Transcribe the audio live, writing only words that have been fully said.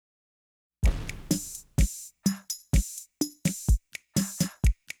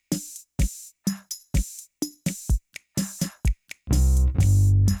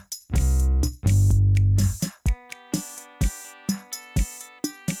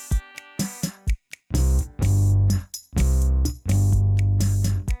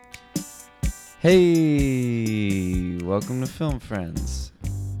Hey, welcome to Film Friends.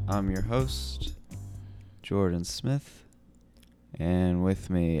 I'm your host, Jordan Smith, and with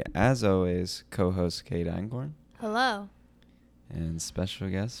me, as always, co-host Kate Angorn. Hello. And special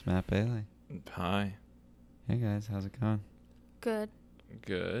guest, Matt Bailey. Hi. Hey guys, how's it going? Good.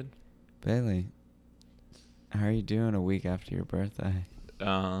 Good. Bailey, how are you doing a week after your birthday?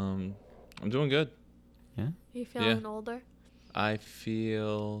 I'm doing good. Yeah? You feeling older? I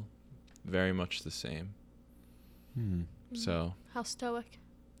feel very much the same. So, How stoic?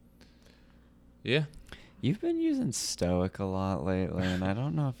 yeah. You've been using stoic a lot lately, and I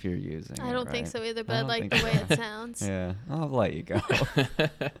don't know if you're using it I don't think right. so either, I but I don't like think the so. way it sounds. Yeah, I'll let you go.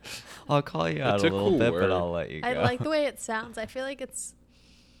 I'll call you out It's a a little cool bit, word. but I'll let you go. I like the way it sounds. I feel like it's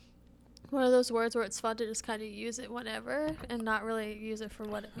one of those words where it's fun to just kind of use it whenever and not really use it for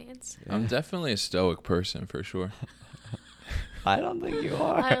what it means. I'm definitely a stoic person for sure. I don't think you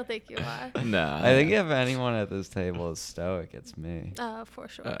are. I don't think you are. Nah. I think if anyone at this table is stoic, it's me. For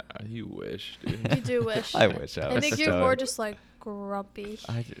sure. You wish, dude. You do wish. I wish I was I think stoic. you're more just like grumpy.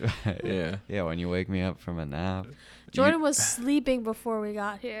 I do. Yeah. Yeah, when you wake me up from a nap. Jordan was sleeping before we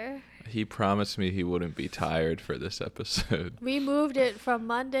got here. He promised me he wouldn't be tired for this episode. We moved it from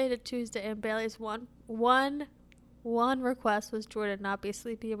Monday to Tuesday, and Bailey's one request was Jordan not be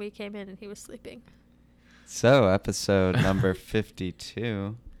sleepy, and we came in and he was sleeping. So, episode number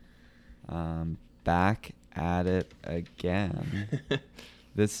 52. Back at it again.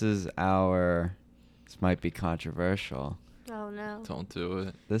 This might be controversial. Oh no. Don't do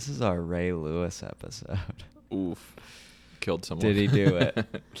it. This is our Ray Lewis episode. Oof. Killed someone. Did he do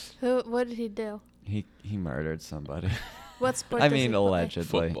it? What did he do? He murdered somebody. What sport I does he mean, play?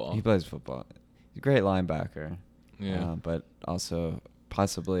 allegedly. Football. He plays football. He's a great linebacker. Yeah. But also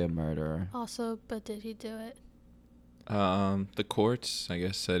possibly a murderer. Also, but did he do it? The courts, I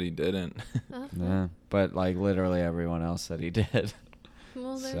guess, said he didn't. Yeah, but like literally everyone else said he did.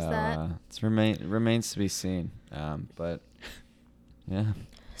 Well, there's So that. it's remains to be seen. But yeah.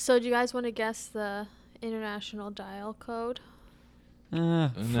 So, do you guys want to guess the international dial code?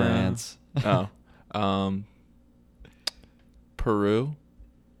 France. Oh. Peru.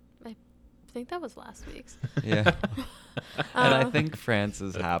 I think that was last week's. Yeah. And I Um, think France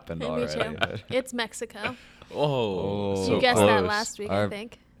has happened Me already. too. but It's Mexico. Oh, So You guessed that close. last week, Our- I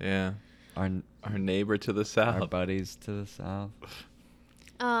think. Yeah. Our Neighbor to the our south. buddies to the south.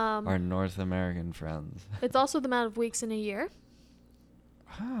 Our North American friends. It's also the amount of weeks in a year.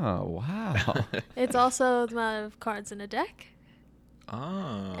 Oh, wow. It's also the amount of cards in a deck.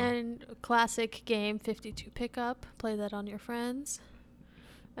 Oh. And classic game 52 pickup. Play that on your friends.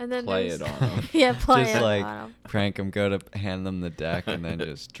 And then Play there's- it on 'em. Yeah, play Just it like on 'em. prank them, go to hand them the deck, and then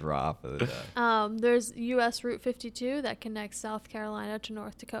just drop the deck. There's U.S. Route 52 that connects South Carolina to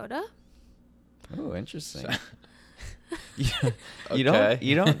North Dakota. Oh, interesting. Okay.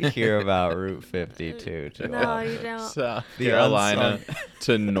 You don't hear about Route 52 too No, often. you don't. South The Carolina unsung-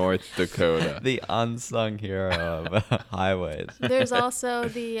 to North Dakota. The unsung hero of highways. There's also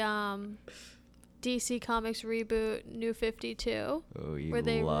the DC Comics reboot New 52. Oh, you Where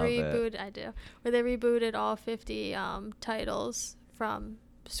they love it. I do. Where they rebooted all 50 titles from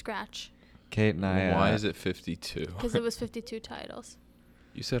scratch Kate and I. Why is it 52? because it was 52 titles.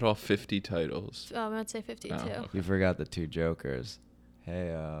 You said all 50 titles. I'd say 52. Oh, okay. You forgot the two jokers.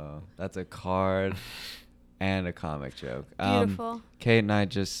 Hey, that's a card and a comic joke. Beautiful. Kate and I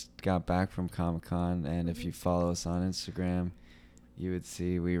just got back from Comic-Con, and if you follow us on Instagram, you would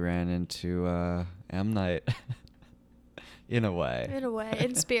see we ran into M. Night. In a way. In a way,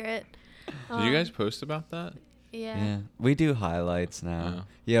 in spirit. Did you guys post about that? Yeah. We do highlights now. Oh.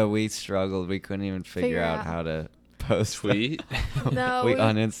 Yeah, we struggled. We couldn't even figure out how to post them. Tweet? No, we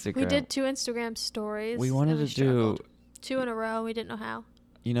on Instagram. We did 2 Instagram stories. We and wanted to do. struggled. 2 in a row. We didn't know how.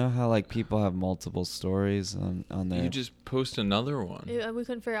 You know how like people have multiple stories on their. You just post another one. We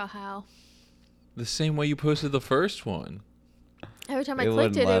couldn't figure out how. The same way you posted the first one. Every time I It clicked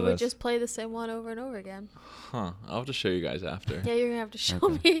wouldn't it, let it would us. just play the same one over and over again. Huh. I'll have to show you guys after. Yeah, you're gonna have to show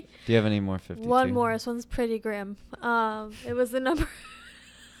Okay. me. Do you have any more 52? One more. This one's pretty grim. It was the number.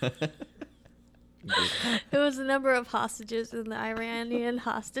 It was the number of hostages in the Iranian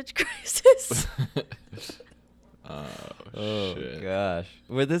hostage crisis. Oh shit. gosh.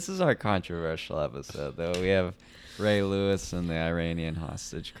 Well, this is our controversial episode, though. We have Ray Lewis and the Iranian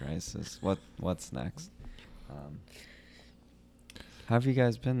hostage crisis. What's next? How have you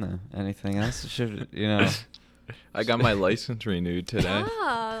guys been though? Anything else? Should I got my license renewed today.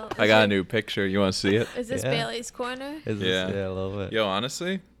 Oh, I got a new picture. You want to see it? Is this Yeah. Bailey's corner? Is this, Yeah. a little bit. Yo,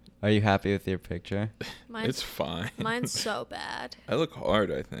 honestly, Are you happy with your picture? Mine's, it's fine. mine's so bad. I look hard,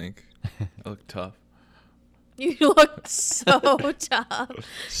 I think. I look tough. You look so tough.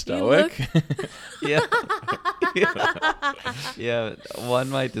 Stoic? Yeah. Yeah, one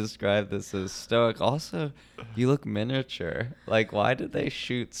might describe this as stoic. Also, you look miniature. Like, why did they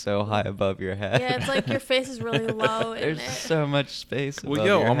shoot so high above your head? Yeah, it's like your face is really low in There's it. so much space above Well,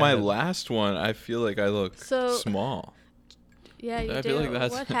 yo, your on my head. last one, I feel like I look So- small. Yeah, you I do. feel like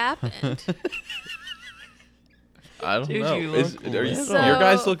that's- What happened? I don't Dude, know. you Is, look are you, little. your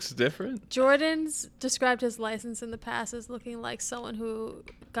guys So- looks different? Jordan's described his license in the past as looking like someone who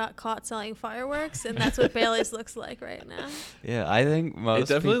got caught selling fireworks, and that's what Bailey's looks like right now. Yeah, I think most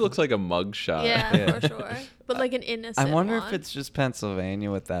It definitely people- looks like a mug shot. Yeah, Yeah. for sure. But like an innocent I wonder one. if it's just Pennsylvania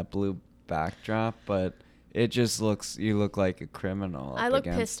with that blue backdrop, but it just looks, you look like a criminal. I up look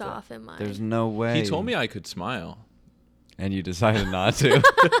against pissed it. off in mine. There's no way. He told me I could smile. And you decided not to.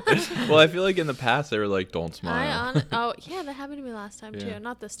 Well, I feel like in the past they were like, "Don't smile." Oh yeah, that happened to me last time Yeah. too.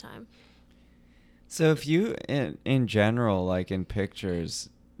 Not this time. So if you, in general, like in pictures,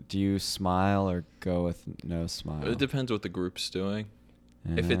 do you smile or go with no smile? It depends what the group's doing.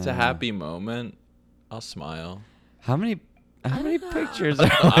 If it's a Ah. happy moment, I'll smile. How many don't know. pictures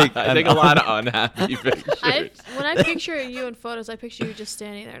are like? I think a lot of unhappy pictures. When I picture you in photos, I picture you just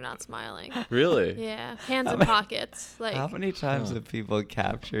standing there not smiling. Really? Yeah, hands How in many- pockets. Like How many times Huh. have people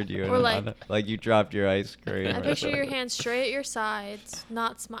captured you? Or and like- like you dropped your ice cream. I or picture your something. hands straight at your sides,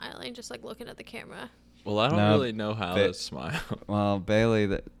 not smiling, just like looking at the camera. Well, I don't No, really know how but- to smile. Well,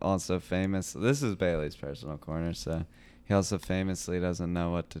 Bailey, also famous. This is Bailey's personal corner, so he also famously doesn't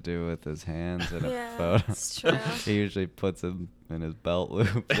know what to do with his hands in a Yeah, photo. it's true. He usually puts them in his belt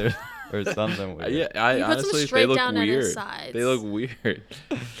loops or something weird. Yeah, I He puts 'em honestly, they straight look down at his weird. sides. They look weird.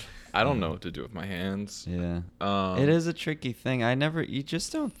 I don't know what to do with my hands. Yeah. Um, It is a tricky thing. You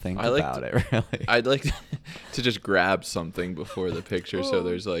just don't think I like about to- it really. I'd like to just grab something before the picture, so Ooh.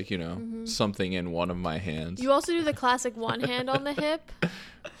 there's like something in one of my hands. You also do the classic one hand on the hip.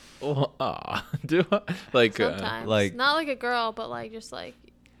 Well, do I? Like Sometimes, like- not like a girl, but like just like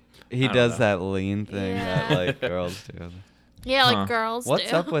He don't does know. that lean thing that Yeah. like girls do. yeah, like Huh. girls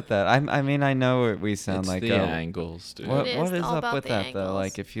What's do. up with that? I mean, I know we sound it's like the a- angles, dude. What It what is is all up about with the that though? angles.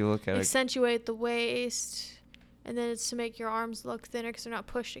 Like if you look at a Accentuate the waist, and then it's to make your arms look thinner because they're not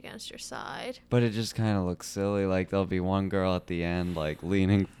pushed against your side. But it just kind of looks silly. Like there'll be one girl at the end, like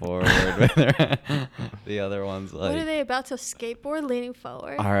leaning forward, with her, the other one's like. What are they about to skateboard, leaning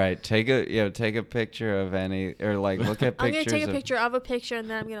forward? All right, take a picture of any, or like look at I'm pictures. gonna take a of- picture of a picture and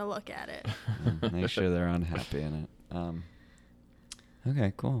then I'm gonna look at it. Make sure they're unhappy in it.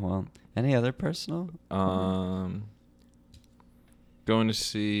 Okay, cool. Well, any other personal? Going to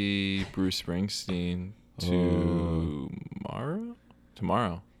see Bruce Springsteen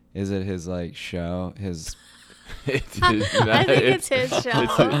tomorrow. Is it his like show? His It is I not- think it's his show.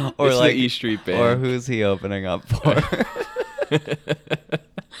 It's, Or it's like- the E Street Band. or who's he opening up for?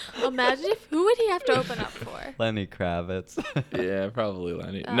 Imagine who would he have to open up for? Lenny Kravitz. Yeah, probably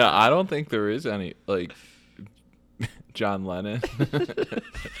Lenny. No, I don't think there is any like John Lennon.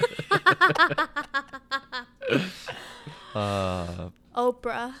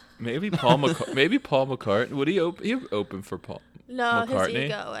 Oprah. Maybe Paul McCartney. Would he open for Paul? No, his McCartney?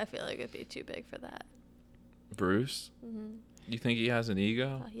 ego. I feel like it'd be too big for that. Bruce? Hmm. You think he has an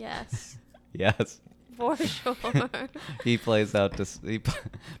ego? Yes, Yes. for sure. He plays out to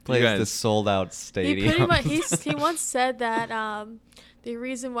plays the guys- sold out He stadium. pretty much he once said that the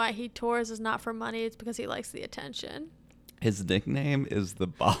reason why he tours is not for money; it's because he likes the attention. His nickname is the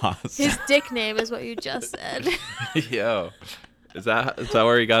Boss. His dick name is what you just said. Yo, is that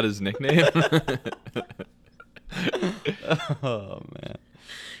where he got his nickname? Oh man.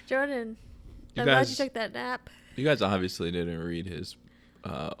 Jordan, You I'm glad you guys- took that nap. You guys obviously didn't read his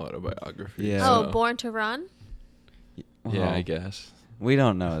autobiography. Yeah. Oh, so- Born to Run. Yeah, I Well, guess. We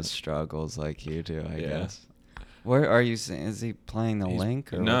don't know his struggles like you do, I Yeah. guess. Where are you saying? Is he playing the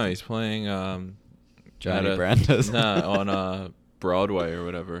Link? Or No, what? he's playing Johnny at a- Brandes. No, on Broadway or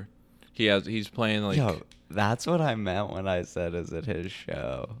whatever. He's playing like Yo, that's what I meant when I said, "Is it his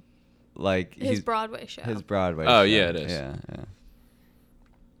show?" Like His he's Broadway show. his Broadway. Oh, show. yeah, it is. Yeah, yeah.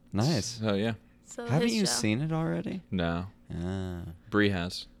 Nice. So yeah. So Haven't his you show. seen it already? No. Ah. Bree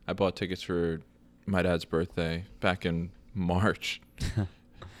has. I bought tickets for my dad's birthday back in March.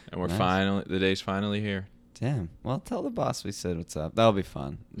 And we're Nice. the day's finally here. Damn. Well, tell the boss we said what's up. That'll be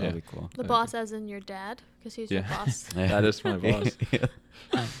fun. That'll Yeah. be cool. The boss, as in your dad, because he's your Yeah. boss. That is my boss.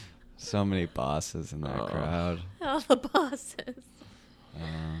 Yeah. So many bosses in that Oh. crowd. All the bosses.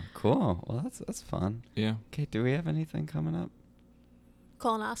 Cool. Well, that's fun. Yeah. Okay, do we have anything coming up?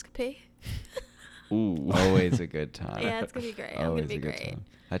 Colonoscopy. Ooh. Always a good time. Yeah, it's gonna be great. I'm Always gonna be a good great. time.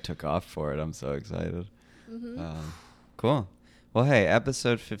 I took off for it. I'm so excited. Mm-hmm. Cool. Well, hey,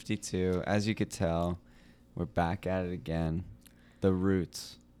 episode 52. As you could tell, we're back at it again. The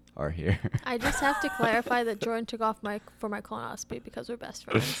Roots are here. I just have to clarify that Jordan took off for my colonoscopy because we're best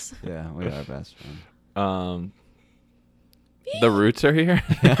friends. Yeah, we are best friends. The Roots are here.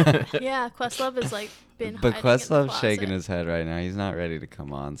 Yeah, Questlove is like been. But hiding in the Questlove's shaking closet. his head right now. He's not ready to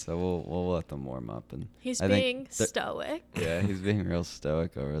come on, so we'll let them warm up. And He's I think being stoic. Yeah, he's being real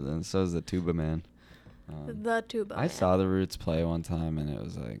stoic over there. And so is the Tuba Man. The tuba. I man. saw the Roots play one time, and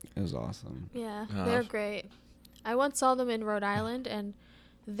it was awesome. Yeah, Oh, they're great. I once saw them in Rhode Island, and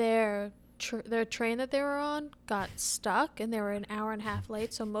their train that they were on got stuck, and they were an hour and a half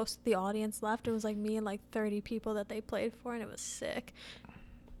late. So most of the audience left. It was like me and like 30 people that they played for, and it was sick.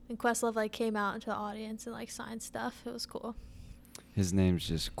 And Questlove like came out into the audience and like signed stuff. It was cool. His name's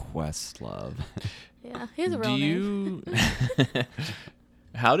just Questlove. Yeah, he has a real name.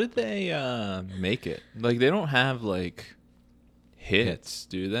 How did they make it? Like, they don't have like hits,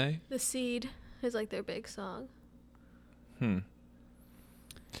 do they? The Seed is like their big song.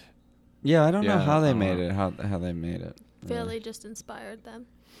 Yeah, I don't know Yeah, how I they don't made know. it. How they made it. Philly really. just inspired them.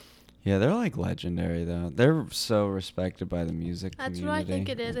 Yeah, they're like legendary though. They're so respected by the music That's community. what I think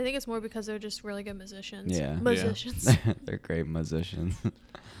it is. I think it's more because they're just really good musicians. Yeah. Musicians. They're great musicians.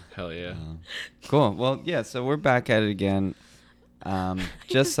 Hell yeah. Cool. Well, yeah. So we're back at it again.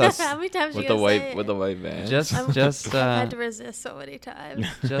 Just us. How many times With you the gonna white say with it? the white van. I've Just had to resist so many times.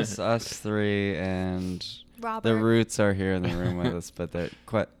 just us three, and Robert. the Roots are here in the room with us. But they're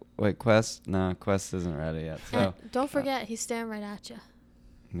Quest. No, Quest isn't ready yet. So And don't forget, he's staring right at you.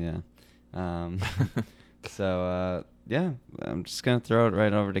 yeah. Yeah, I'm just gonna throw it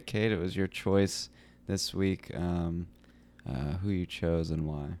right over to Kate. It was your choice this week. Who you chose and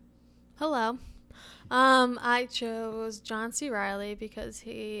why? Hello. I chose John C. Reilly because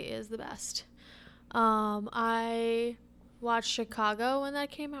he is the best. I watched Chicago when that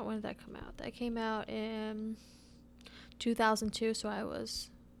came out. When did that come out? That came out in 2002, so I was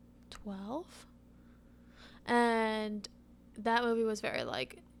 12. And that movie was very,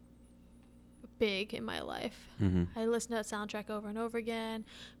 like, big in my life. Mm-hmm. I listened to that soundtrack over and over again.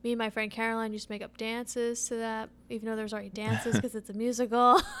 Me and my friend Caroline used to make up dances to that, even though there's already dances because it's a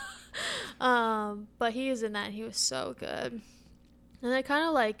musical. But he was in that, and he was so good. And I kind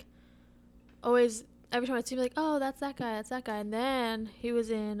of like always, every time I'd see him, like, oh, that's that guy. And then he was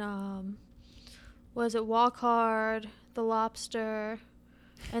in, was it Walk Hard, The Lobster,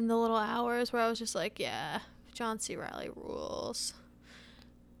 and The Little Hours, where I was just like, yeah, John C. Reilly rules.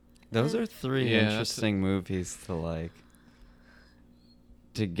 Those are three Yeah, interesting movies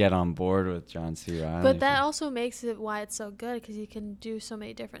to get on board with John C. Reilly. But that also makes it why it's so good, because he can do so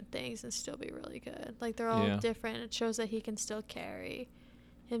many different things and still be really good. Like, they're all Yeah. different. It shows that he can still carry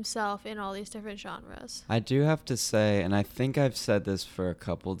himself in all these different genres. I do have to say, and I think I've said this for a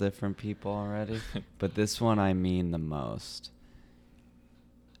couple different people already, but this one I mean the most.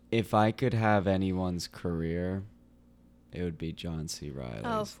 If I could have anyone's career, it would be John C. Reilly's.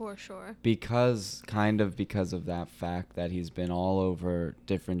 Oh, for sure. Because of that fact that he's been all over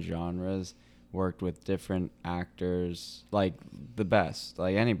different genres, worked with different actors, like the best,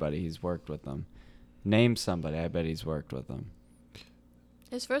 like anybody, he's worked with them. Name somebody, I bet he's worked with them.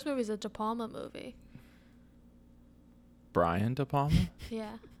 His first movie is a De Palma movie. Brian De Palma?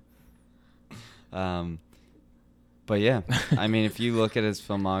 Yeah. But yeah, I mean, if you look at his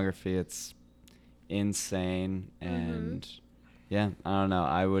filmography, it's insane, and yeah, I don't know.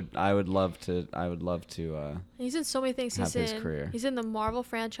 I would love to. He's in so many things. Have his career. He's in the Marvel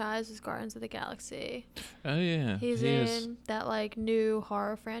franchise, as Guardians of the Galaxy. Oh yeah. He's he in is. that like new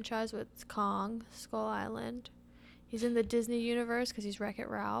horror franchise with Kong, Skull Island. He's in the Disney universe because he's Wreck-It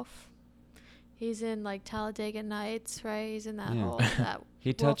Ralph. He's in like Talladega Nights, right? He's in that Yeah. whole that. He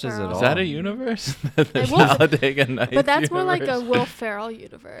Will touches it Ferrell. all. Is that a universe? The It will- Talladega Nights But that's more like a universe? Will Ferrell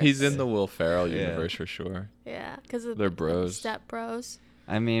universe. He's in the Will Ferrell Yeah. universe for sure. Yeah, because They're bros. Step Bros.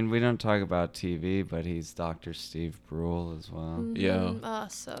 I mean, we don't talk about TV, but he's Dr. Steve Brule as well. Yo. Oh,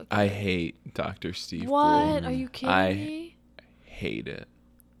 so good. I hate Dr. Steve What? Brule. Are you kidding I me? hate it.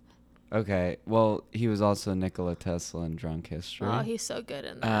 Okay, well, he was also Nikola Tesla in Drunk History. Oh, he's so good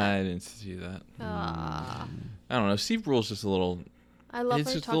in that. I didn't see that. Ah. I don't know. Steve Brule's just a little. I love It's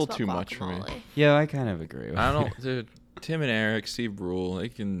when he just a talks little about too much for me. guacamole. Yeah, I kind of agree with I you. don't. Dude, Tim and Eric, Steve Brule, they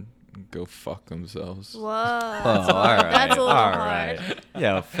can go fuck themselves. Whoa. Oh, That's a little, all right. that's a little all hard. right.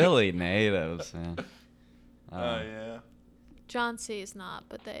 Yeah, Philly natives. Yeah. Yeah. John C. is not,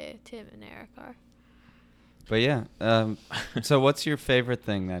 but Tim and Eric are. But yeah, so what's your favorite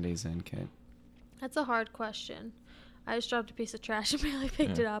thing that he's in, Kate? That's a hard question. I just dropped a piece of trash and barely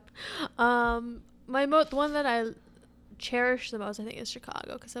picked Yeah. it up. The one that I cherish the most, I think, is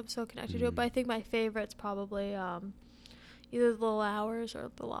Chicago because I'm so connected to it. But I think my favorite's probably either The Little Hours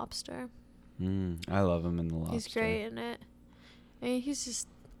or The Lobster. I love him in The Lobster. He's great in it. I mean, he's just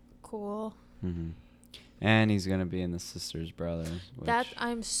cool. And he's gonna be in The Sisters Brothers. That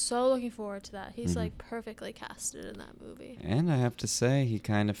I'm so looking forward to that. He's Mhm. like perfectly casted in that movie. And I have to say, he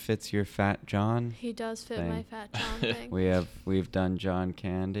kind of fits your Fat John. He does fit thing. my Fat John thing. We've done John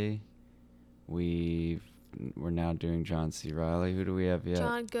Candy. We're now doing John C. Reilly. Who do we have yet?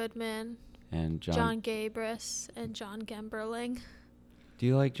 John Goodman, And John Gabris, and John Gemberling. Do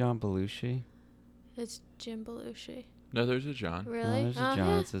you like John Belushi? It's Jim Belushi. No, there's a John. No, Really? there's a John.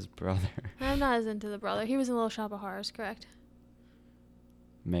 yeah. It's his brother. I'm not as into the brother. He was in Little Shop of Horrors, correct?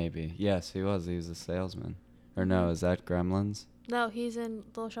 Maybe. Yes, he was. He was a salesman. Or no, is that Gremlins? No, he's in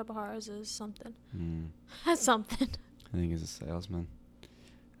Little Shop of Horrors as something. Hmm. As something. I think he's a salesman.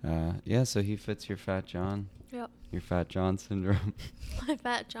 Yeah, so he fits your Fat John. Yep. Your Fat John syndrome. My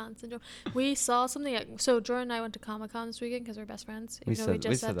Fat John syndrome. We saw something. So Jordan and I went to Comic-Con this weekend because we're best friends. Even though we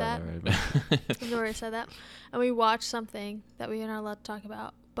just said that. already. Even though we already said that. And we watched something that we are not allowed to talk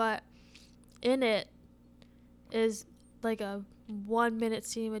about. But in it is like a 1-minute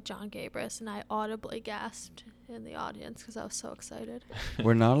scene with John Gabris. And I audibly gasped in the audience because I was so excited.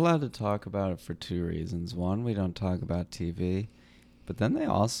 We're not allowed to talk about it for 2 reasons. One, we don't talk about TV. But then they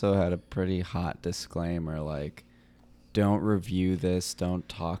also had a pretty hot disclaimer like, don't review this, don't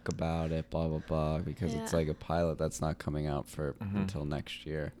talk about it, blah, blah, blah, because it's Yeah. like a pilot that's not coming out for Mhm. until next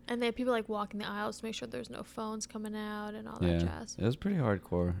year. And they had people like walking the aisles to make sure there's no phones coming out and all that jazz. It was pretty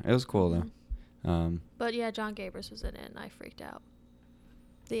hardcore. It was cool, Mhm. though. But yeah, John Gabris was in it and I freaked out.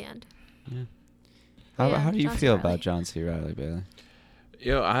 The end. Yeah. Yeah, How do you John C. feel Reilly. about John C. Reilly, Bailey?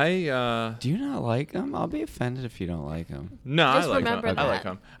 Yo, I Do you not like him? I'll be offended if you don't like him. no, I Just like him. remember I like that.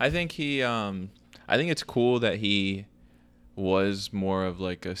 him. I think I think it's cool that he was more of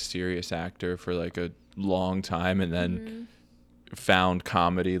like a serious actor for like a long time and then found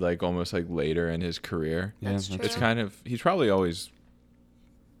comedy like almost like later in his career. That's yeah, true. It's kind of he's probably always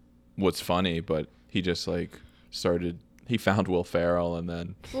what's funny, but he just like he found Will Ferrell and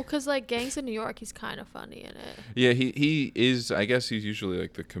then Well, because like Gangs of New York, he's kind of funny in it. yeah, he is. I guess he's usually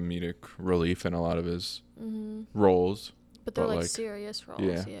like the comedic relief in a lot of his Mm-hmm. roles. But they're But, like like, serious roles.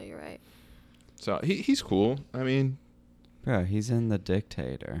 yeah. Yeah, you're right. So he's cool. I mean, Bro, he's in The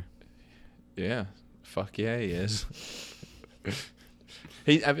Dictator. yeah, fuck yeah, he is.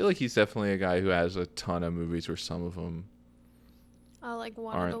 I feel like he's definitely a guy who has a ton of movies where some of them I like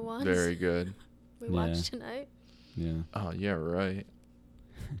one of the aren't ones very good. we Yeah. watched tonight. Yeah. Oh yeah, right.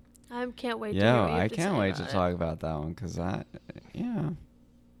 I can't wait to hear Yeah, what you have I to can't say wait to about it. talk about that one because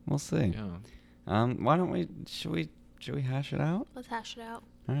we'll see. Yeah. Why don't we? Should we hash it out? Let's hash it out.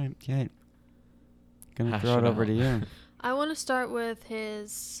 All right, Kate. Gonna Hash throw it it over out. to you. I want to start with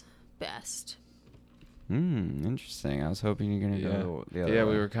his best. Interesting. I was hoping you're gonna Yeah. go the other Yeah,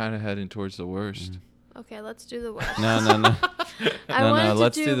 way. we were kind of heading towards the worst. Okay, let's do the worst. No. No,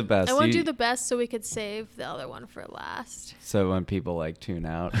 let's do the best. I want to You- do the best so we could save the other one for last. So when people like tune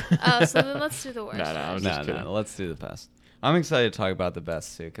out. Oh, so then let's do the worst. No, I was first. just kidding. No. Let's do the best. I'm excited to talk about the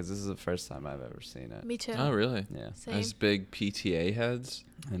best too because this is the first time I've ever seen it. Me too. Oh really? Yeah, Same. As big PTA heads.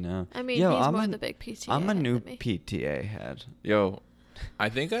 I know. I mean, Yo, he's I'm more a- the big PTA. I'm a head new than me. PTA head. Yo, I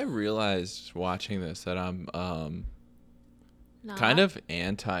think I realized watching this that I'm Nah. kind of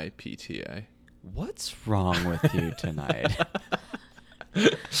anti PTA. What's wrong with you tonight?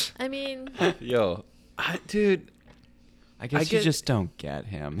 I mean, Yo, dude, I guess I you get- just don't get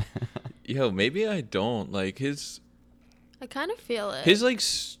him. yo, maybe I don't like his I kind of feel it. his like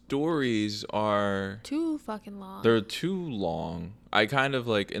stories are too fucking long. they're too long. I kind of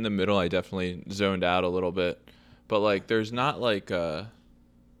like in the middle I definitely zoned out a little bit. But like there's not like I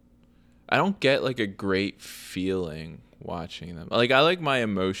don't get like a great feeling watching them. Like I like my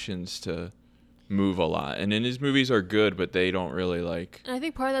emotions to move a lot. And then his movies are good, but they don't really like And I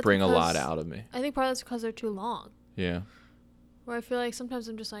think part of that's bring a because, lot out of me. I think part of that's because they're too long. Yeah. Where I feel like sometimes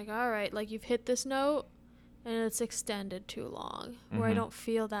I'm just like, all right, like you've hit this note and it's extended too long. Where I Mhm. don't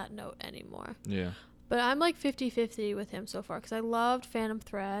feel that note anymore. Yeah. But I'm like 50-50 with him so far because I loved Phantom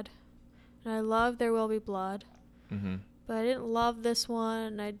Thread and I loved There Will Be Blood. Mhm. But I didn't love this one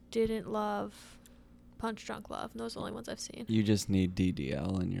and I didn't love Punch Drunk Love. And those are the only ones I've seen. You just need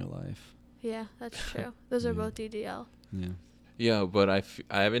DDL in your life. Yeah, that's true. Those are Yeah. both DDL. Yeah. Yeah, but I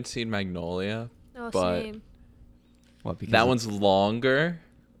haven't seen Magnolia. Oh, But- same. What? Because That it's- one's longer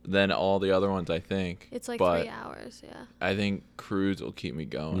than all the other ones, I think. It's like but 3 hours, yeah. I think Cruise will keep me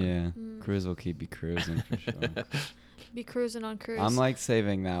going. Yeah. Mm. Cruise will keep you cruising for sure. Be cruising on cruise. I'm like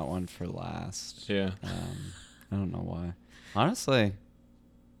saving that one for last. Yeah. I don't know why. Honestly.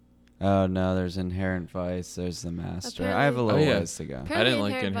 Oh no, there's Inherent Vice. There's The Master. I have a little Apparently- ways to go. Apparently didn't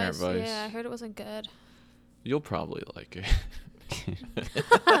like Inherent Vice. Yeah, I heard it wasn't good. You'll probably like it.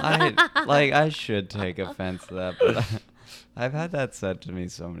 I should take offense to that, but I've had that said to me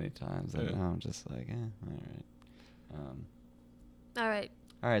so many times, and Yeah. now I'm just like, all right. All right.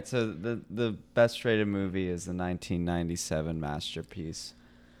 All right, so the best rated movie is the 1997 masterpiece,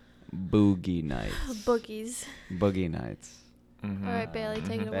 Boogie Nights. Boogies. Boogie Nights. Mhm. All right, Bailey,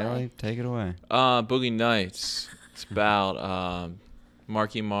 take it away. Bailey, take it away. Boogie Nights. It's about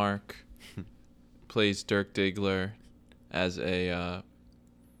Marky Mark plays Dirk Diggler as a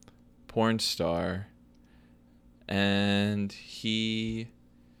porn star, and he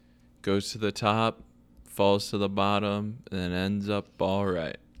goes to the top, falls to the bottom, and then ends up all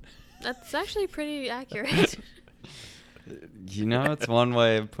right. That's actually pretty accurate. You know, it's one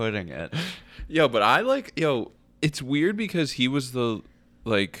way of putting it. But it's weird because he was the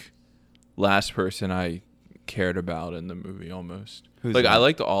last person I cared about in the movie almost. Who's I that?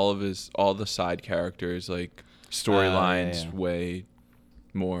 liked all the side characters, storylines yeah. way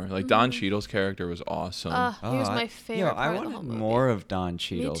more. Don Mhm. Cheadle's character was awesome. He was my favorite I part of the wanted whole movie. more of Don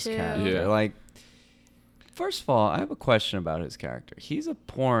Cheadle's too. character. Yeah. First of all, I have a question about his character. He's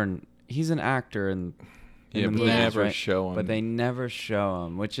an actor in yeah, the but movies, they never right? show him. But they never show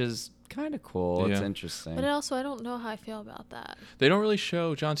him, which is kind of cool. It's Yeah. interesting. But also, I don't know how I feel about that. They don't really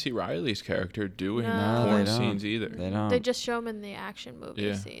show John C. Reilly's character doing No, porn they don't. scenes either. They don't. They just show him in the action movie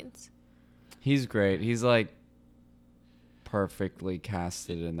Yeah. scenes. He's great. He's perfectly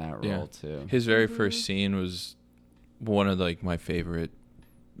casted in that Yeah. role too. His very Mhm. first scene was one of my favorite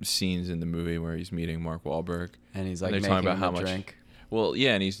scenes in the movie where he's meeting Mark Wahlberg. And he's And like they're making talking about him how a much- drink. Well,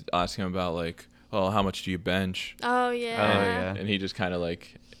 yeah, and he's asking him about how much do you bench? Oh Oh, yeah. yeah. And he just kind of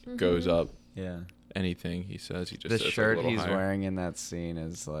goes Mhm. up. Yeah. Anything he says, he just The says a shirt little he's higher. wearing in that scene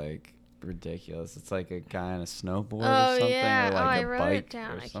is ridiculous. It's like a guy on a snowboard Oh or something, yeah. or I like a wrote bike it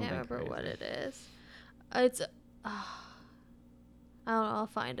down. or I can't something remember crazy. what it is. It's. I don't know. I'll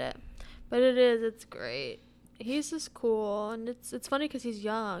find it. But it is. It's great. He's just cool, and it's funny because he's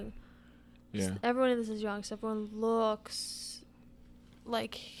young. Yeah. Everyone in this is young, so everyone looks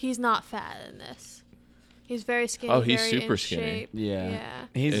like he's not fat in this. He's very skinny. Oh, he's very super in skinny. shape. Yeah. Yeah.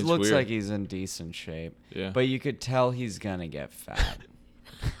 He It's looks weird. like he's in decent shape, Yeah. but you could tell he's gonna get fat.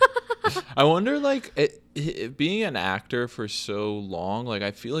 I wonder, being an actor for so long,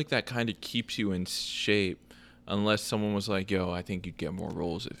 I feel like that kind of keeps you in shape, unless someone was like, "Yo, I think you'd get more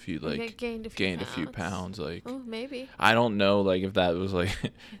roles if you Gained a few pounds." Oh, maybe. I don't know, if that was the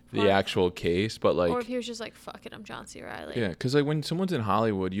Or- actual case, but or if he was just like, "Fuck it, I'm John C. Reilly." yeah, because when someone's in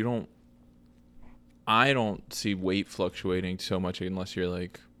Hollywood, I don't see weight fluctuating so much unless you're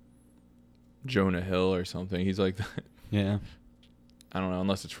Jonah Hill or something. He's like that. Yeah. I don't know,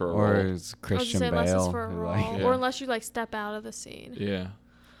 unless it's for a Or role. it's I was gonna Christian say, unless it's Bale. for a who, role, Yeah. or unless you step out of the scene. Yeah.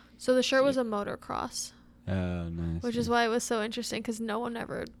 So the shirt was a motocross, Oh, nice. which is why it was so interesting because no one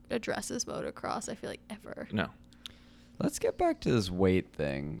ever addresses motocross. I feel like ever. No. Let's get back to this weight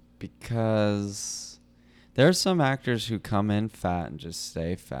thing, because there's some actors who come in fat and just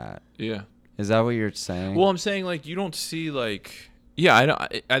stay fat. Yeah. Is that what you're saying? Well, I'm saying you don't see yeah,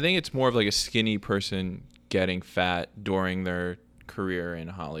 I think it's more of a skinny person getting fat during their career in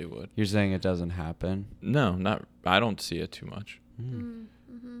Hollywood. You're saying it doesn't happen? No, not I don't see it too much.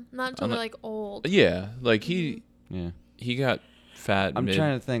 Mm-hmm. Not until they're old. Yeah, Yeah. he got fat I'm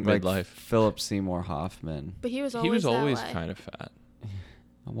trying to think midlife. Philip Seymour Hoffman. But he was always He was that always way. kind of fat.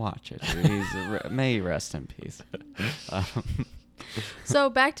 Watch it, dude. May he rest in peace. So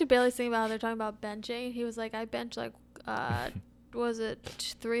back to Bailey's thing about they're talking about benching. He was like, I bench was it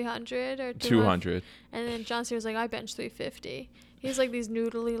 300 or 200. And then John C was like, I bench 350. He's like these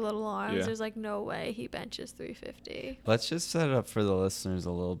noodly little arms. Yeah. There's no way he benches 350. Let's just set it up for the listeners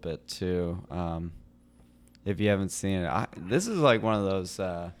a little bit too. If you haven't seen it, this is one of those,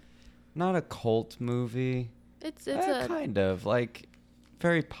 not a cult movie. It's a kind of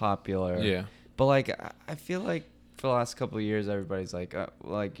very popular. Yeah. But I feel like for the last couple of years, everybody's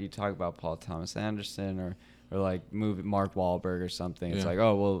you talk about Paul Thomas Anderson or movie Mark Wahlberg or something. It's Yeah.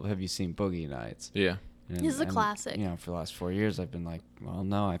 oh well, have you seen Boogie Nights? Yeah. This is a classic. For the last 4 years, I've been well,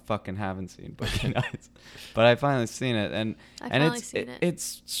 no, I fucking haven't seen Boogie Nights, but I finally seen it, and seen it.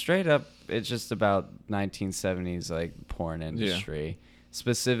 it's straight up. It's just about 1970s porn industry,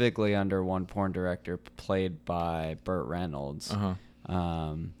 specifically under one porn director played by Burt Reynolds,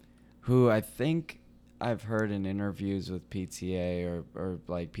 Uh-huh. who I think I've heard in interviews with PTA or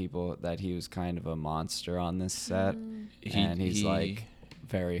like people that he was kind of a monster on this set, and he's like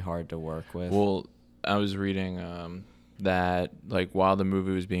very hard to work with. Well, I was reading that like while the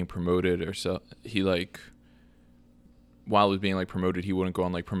movie was being promoted or so, he like while it was being like promoted, he wouldn't go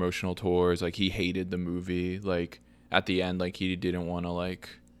on like promotional tours. Like he hated the movie. Like at the end, like he didn't want to like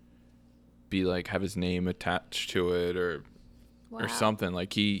be like have his name attached to it or something.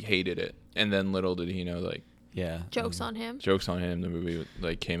 Like he hated it. And then little did he know, like Jokes on him. Jokes on him. The movie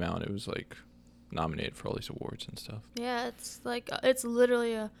like came out and it was like nominated for all these awards and stuff. Yeah, it's like it's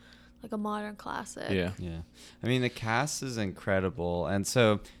literally a modern classic. Yeah. I mean, the cast is incredible, and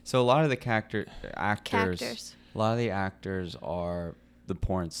so a lot of the actors. A lot of the actors are the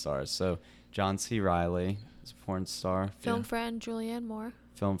porn stars. So John C. Reilly is a porn star. Film friend Julianne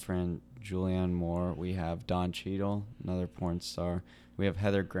Moore. We have Don Cheadle, another porn star. We have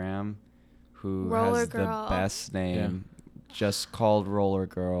Heather Graham, who has the best name, just called Roller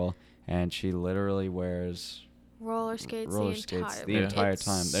Girl, and she literally wears roller skates the entire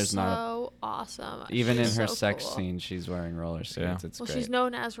time. There's so awesome. Even she's in her so sex cool. scene, she's wearing roller skates. Yeah. It's well, great. she's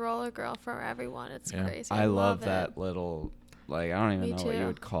known as Roller Girl for everyone. It's crazy. I love it. that little, like, I don't even know what you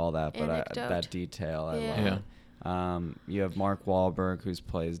would call that, but that detail, I love it. You have Mark Wahlberg, who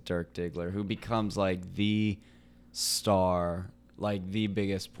plays Dirk Diggler, who becomes like the star, like the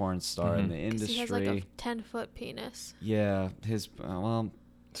biggest porn star in the industry. He has like a 10-foot penis. Yeah,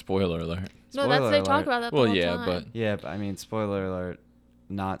 Spoiler alert. No, they talk about that the whole time. But I mean, spoiler alert,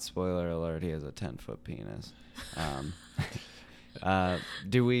 not spoiler alert. He has a 10-foot penis.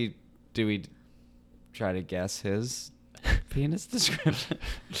 Do we try to guess his penis description?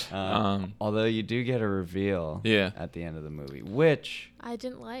 Although you do get a reveal at the end of the movie, which I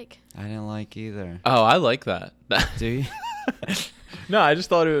didn't like either. Oh, I like that. Do you? No, I just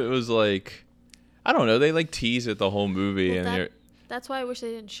thought it was like, I don't know. They like tease it the whole movie, that's why I wish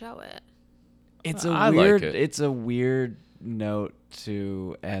they didn't show it. It's weird. Like it's a weird note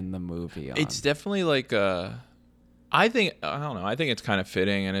to end the movie on. It's definitely like I don't know. I think it's kind of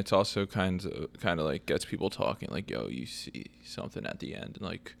fitting, and it's also kind of like gets people talking. Like, yo, you see something at the end, and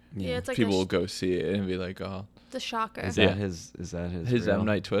like, it's like people will go see it and be like, oh, the shocker. Is that his M.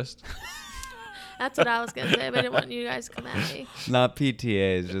 Night twist? That's what I was gonna say, but I didn't want you guys to come at me. Not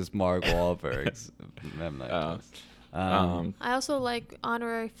PTA, it's just Mark Wahlberg's M. Night twist. I also like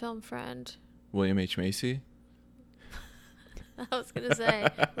honorary film friend William H. Macy. I was gonna say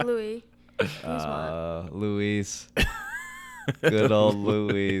Louis. Louise. Good old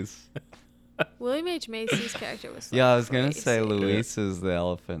Louise. William H. Macy's character was I was going to crazy. say Louise is the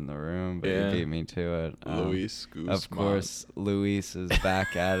elephant in the room, but you beat me to it. Louise Guzman. Of course, Louise is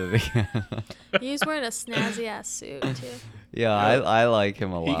back at it again. He was wearing a snazzy ass suit too. Yeah, I like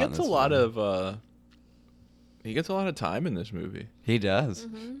him a lot. He gets a lot of he gets a lot of time in this movie. He does.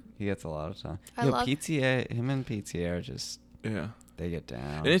 Mm-hmm. He gets a lot of time. Him and PTA are just they get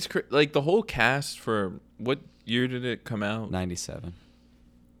down. And it's like the whole cast for what year did it come out? 97.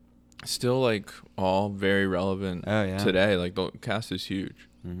 Still like all very relevant today. Like the cast is huge.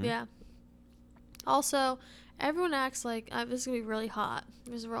 Mm-hmm. Yeah. Also, everyone acts like this is gonna be really hot.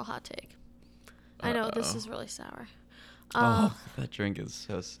 There's a real hot take. I know this is really sour. That drink is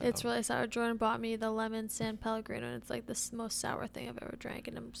so sour. It's really sour. Jordan bought me the lemon San Pellegrino, and it's like the most sour thing I've ever drank,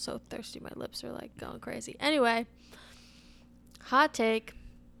 and I'm so thirsty. My lips are like going crazy. Anyway, hot take.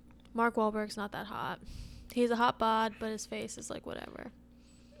 Mark Wahlberg's not that hot. He's a hot bod, but his face is like whatever.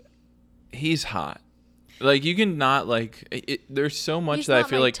 He's hot. Like you can not like it. There's so much He's that I not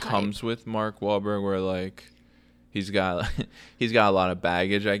feel my like type. comes with Mark Wahlberg, where like he's got a lot of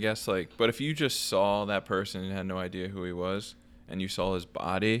baggage, I guess. Like, but if you just saw that person and had no idea who he was, and you saw his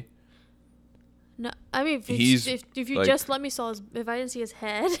body, No, I mean if you like, just let me if I didn't see his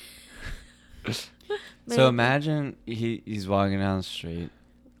head. So imagine he's walking down the street,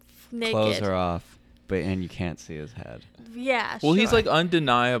 naked. clothes are off, and you can't see his head. Yeah. well, sure. he's like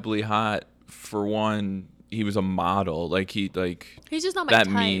undeniably hot. For one, he was a model. Like he's just not my that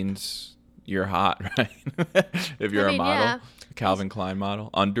type. means you're hot, right? If you're a model, Calvin Klein model,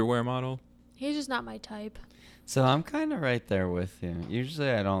 underwear model. He's just not my type. So I'm kind of right there with you.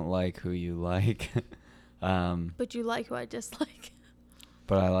 Usually I don't like who you like. But you like who I dislike.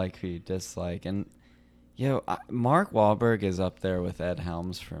 But I like who you dislike. And, Mark Wahlberg is up there with Ed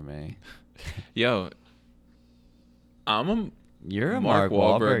Helms for me. Yo, You're a Mark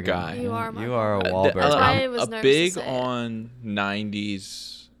Wahlberg guy. You are a Wahlberg That's why I guy. was a nervous big to say on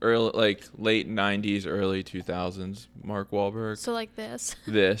 90s, late 90s, early 2000s Mark Wahlberg. So like this.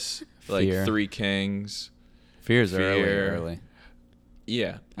 This, like Fear. Three Kings. Fear's Fear. early.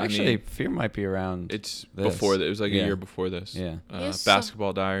 Yeah. Actually, I mean, Fear might be around. it's this. before that. It was like Yeah. a year before this. Yeah. He is so-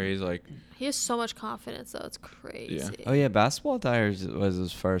 Basketball Diaries, like, He has so much confidence, though. It's crazy. Oh yeah, Basketball Diaries was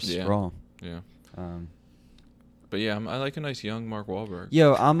his first Yeah. role. yeah. Um, But yeah, I like a nice young Mark Wahlberg.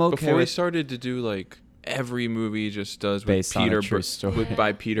 yo, I'm okay Before he with started to do like every movie he just does with Based on a Peter true story. with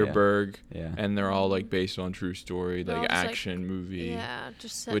by Peter Yeah. Berg, yeah. and they're all like based on true story, They're all like just, like, action movie. Yeah,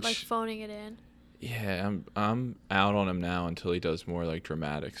 just like Which- phoning it in. Yeah, I'm out on him now until he does more like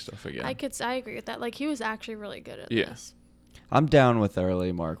dramatic stuff again. I agree with that. Like he was actually really good at Yeah. this. I'm down with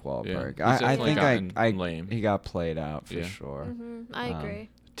early Mark Wahlberg. he's I definitely think gotten I lame. he got played out for Yeah. sure. I Um, agree.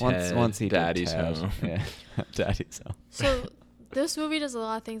 Once he did Daddy's Ted. Home. Yeah, Daddy's Home. So this movie does a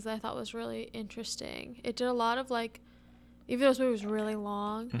lot of things that I thought was really interesting. It did a lot of like, even though this movie was really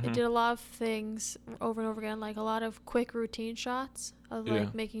long, it Mhm. did a lot of things over and over again, like a lot of quick routine shots of like Yeah.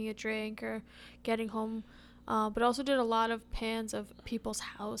 making a drink or getting home, but also did a lot of pans of people's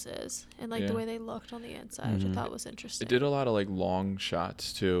houses and like the Yeah. way they looked on the inside, which I Mhm. thought was interesting. It did a lot of like long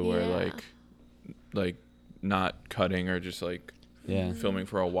shots too, where Yeah. like not cutting or just like Yeah. filming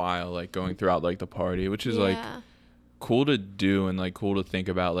for a while, like going throughout like the party, which is like Yeah. cool to do and like cool to think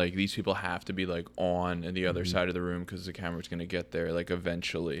about. Like these people have to be like on in the other Mhm. side of the room because the camera's gonna get there like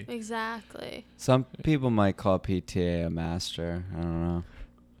eventually. Exactly. Some people might call PTA a master. I don't know.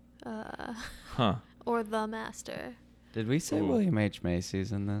 Huh? Or the master. Did we say Ooh. William H.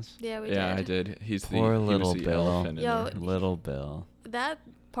 Macy's in this? Yeah, we Yeah, did. I did. He's Poor he was little the Bill. elephant in Yo, there. Little Bill. That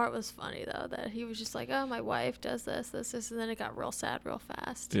part was funny though, that he was just like, "Oh, my wife does this, and then it got real sad real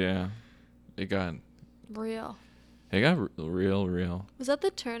fast. Yeah, it got Real. real. Was that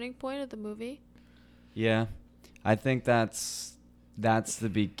the turning point of the movie? Yeah, I think that's the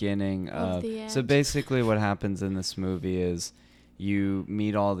beginning Of of. the So end. basically, what happens in this movie is you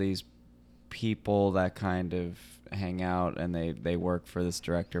meet all these people that kind of hang out, and they work for this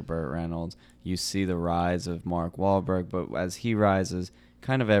director Burt Reynolds. You see the rise of Mark Wahlberg, but as he rises,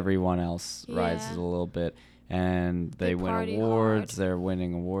 kind of everyone else rises Yeah. a little bit, and they win party awards. hard. They're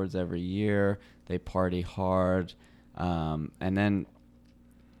winning awards every year. They party hard, and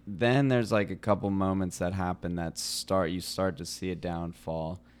then there's like a couple moments that happen that you start to see a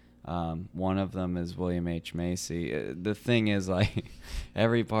downfall. One of them is William H. Macy. The thing is, like,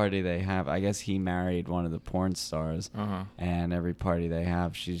 every party they have, I guess he married one of the porn stars, and every party they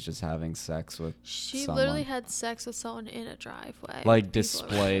have, she's just having sex with She someone. literally had sex with someone in a driveway. Like People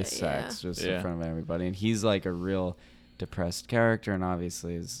display were- sex just Yeah. in front of everybody, and he's like a real depressed character, and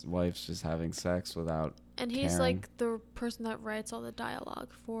obviously his wife's just having sex without. And he's caring. like the person that writes all the dialogue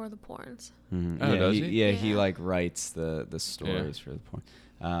for the porns. Mhm. Oh, yeah, does he? he? Yeah, he Yeah. like writes the stories for the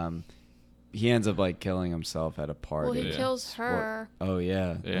porn. He ends up like killing himself at a party. Well, he Yeah. kills her. Oh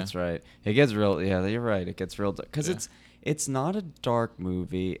yeah, Yeah. that's right. It gets real. Yeah, you're right. It gets real because Yeah. it's not a dark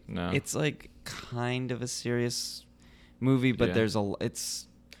movie. No. It's like kind of a serious movie, but Yeah.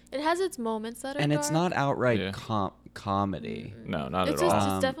 It has its moments that are and it's dark. not outright Yeah. comedy. No, not It's at just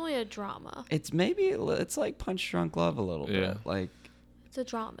all. it's definitely a drama. It's it's like Punch Drunk Love a little Yeah. bit. Like It's a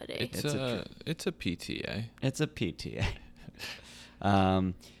dramedy. It's a PTA. it's a PTA.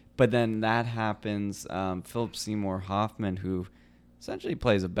 But then that happens. Philip Seymour Hoffman, who essentially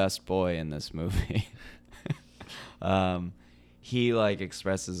plays a best boy in this movie, he like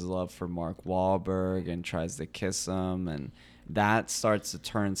expresses his love for Mark Wahlberg and tries to kiss him, and that starts to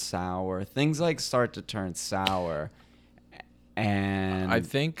turn sour. Things like start to turn sour, and I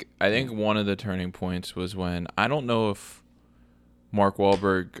think one of the turning points was when, I don't know if Mark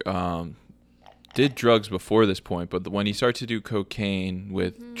Wahlberg did drugs before this point, but when he starts to do cocaine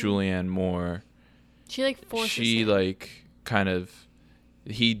with Julianne Moore, She like forces she him. like kind of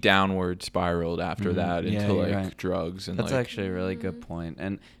he downward spiraled after Mhm. that Yeah, into you're like right. drugs and that's like actually a really good point.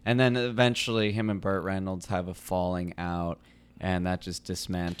 And then eventually him and Burt Reynolds have a falling out, and that just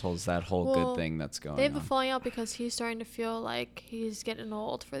dismantles that whole Well, good thing that's going They have on. the falling out because he's starting to feel like he's getting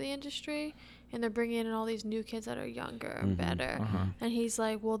old for the industry, and they're bringing in all these new kids that are younger and Mhm. better. Uh-huh. And he's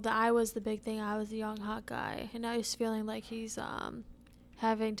like, well, I was the big thing. I was the young hot guy, and now he's feeling like he's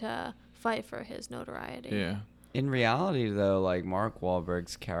having to fight for his notoriety. yeah. In reality, though, like Mark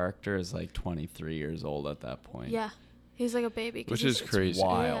Wahlberg's character is like 23 years old at that point. Yeah, he's like a baby. 'cause Which he's- is crazy.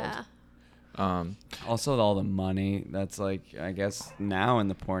 wild. Yeah. Also, all the money that's like, I guess now in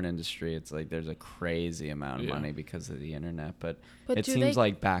the porn industry, it's like there's a crazy amount of Yeah. money because of the internet. But But it do seems they-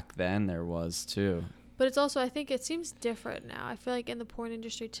 like back then there was too. But it's also, I think it seems different now. I feel like in the porn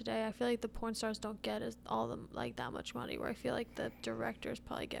industry today, I feel like the porn stars don't get that much money. Where I feel like the directors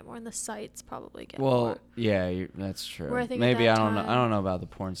probably get more, and the sites probably get Well, more. yeah, that's true. Where I think at Maybe that I don't know. I time- don't know about the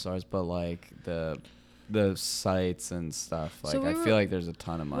porn stars, but like the the sites and stuff. Like So we I were- feel like there's a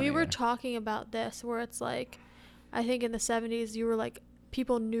ton of money. We were there. talking about this where it's like, I think in the 70s you were like,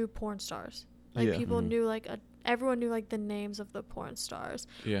 people knew porn stars. Like Yeah. people Mhm. knew like everyone knew like the names of the porn stars.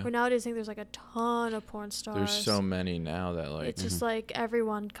 Yeah. Where nowadays I think there's like a ton of porn stars. There's so many now that like It's just like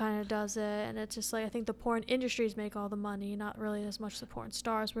everyone kind of does it, and it's just like I think the porn industries make all the money, not really as much the porn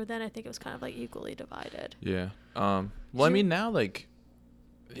stars. Where then I think it was kind of like equally divided. yeah. Well, I So- mean now like.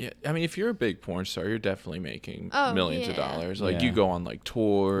 Yeah, I mean, if you're a big porn star, you're definitely making Oh, millions of yeah. dollars. Like Yeah. you go on like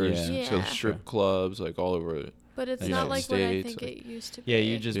tours Yeah. to Yeah. strip clubs, like all over. But it's United not like what I States, think like- it used to Yeah, be.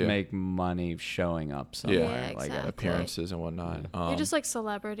 you just Yeah. make money showing up somewhere. Yeah, like at a exactly. Appearances and whatnot. You're just like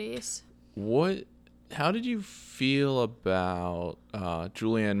celebrities. How did you feel about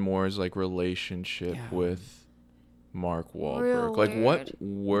Julianne Moore's like relationship Yeah. with Mark Wahlberg? Real Like what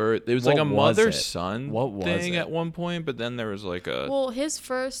were it was What like a was mother it? son What was thing it? at one point, but then there was like a Well, his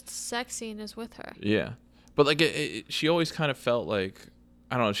first sex scene is with her. yeah. But like she always kind of felt like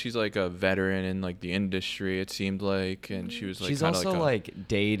I don't know, she's like a veteran in like the industry it seemed like, and she was like She's kinda also like, like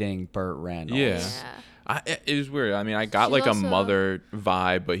dating Burt Reynolds. Yeah. it was weird. I mean, I got She's like a also- mother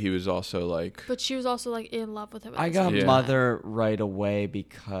vibe, but he was also like But she was also like in love with him. At I the got same Yeah. time. mother right away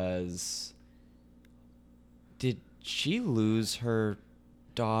because did she lose her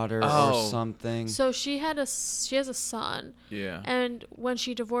daughter Oh. or something? So she has a son, yeah. and when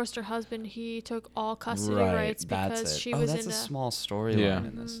she divorced her husband, he took all custody right, rights that's because it. she oh, was that's in a a small storyline Yeah.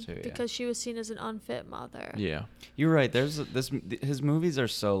 in this too. Yeah. because she was seen as an unfit mother. Yeah. You're right. His movies are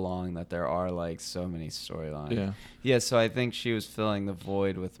so long that there are like so many storylines. Yeah. Yeah, so I think she was filling the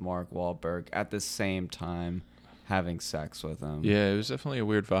void with Mark Wahlberg at the same time having sex with him. Yeah, it was definitely a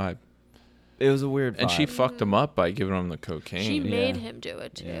weird vibe. It was a weird vibe. And she fucked him up by giving him the cocaine. She made Yeah. him do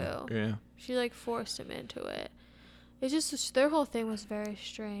it too. Yeah. Yeah. She like forced him into it. It's just their whole thing was very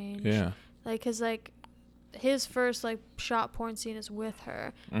strange. Yeah. Like, cause like his first like shot porn scene is with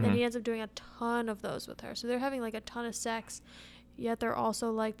her. Then Mhm. he ends up doing a ton of those with her. So they're having like a ton of sex, yet they're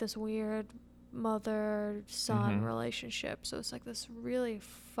also like this weird mother-son Mhm. relationship. So it's like this really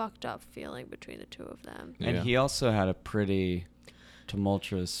fucked up feeling between the two of them. And Yeah. he also had a pretty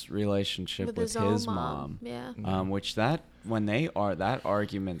tumultuous relationship with his own mom. Yeah. Which that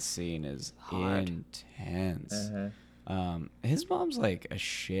argument scene is Hard. intense. His mom's like a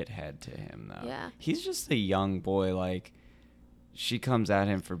shithead to him though. Yeah. He's just a young boy. Like she comes at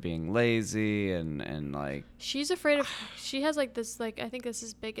him for being lazy and like She's afraid of. She has like this like I think this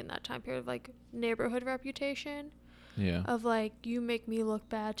is big in that time period of like neighborhood reputation. Yeah. Of like, you make me look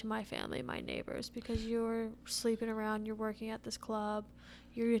bad to my family, my neighbors, because you're sleeping around, you're working at this club,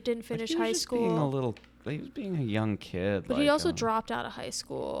 you didn't finish he was high just school. he was being a young kid. But like, he also dropped out of high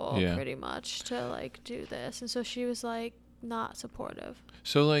school Yeah. pretty much to like do this, and so she was like not supportive.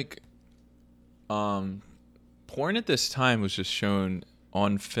 So like porn at this time was just shown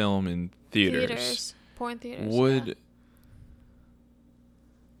on film in theaters. Porn theaters. Would yeah.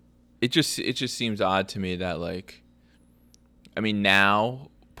 it just seems odd to me that like I mean now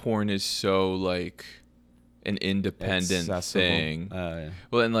porn is so like an independent accessible. thing. Yeah.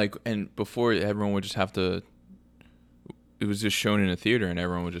 Well, and before everyone would just have to. It was just shown in a theater, and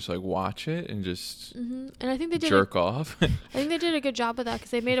everyone would just like watch it and just And I think they did. jerk off. I think they did a good job of that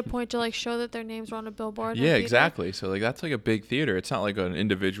because they made a point to like show that their names were on a billboard. in a Yeah, theater. exactly. So like that's like a big theater. It's not like an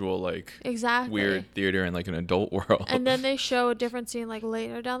individual like Exactly. weird theater in like an adult world. And then they show a different scene like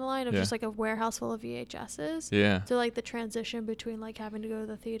later down the line of Yeah. just like a warehouse full of VHSs. yeah. So like the transition between like having to go to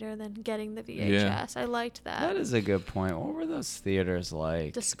the theater and then getting the VHS. Yeah. I liked that. That is a good point. What were those theaters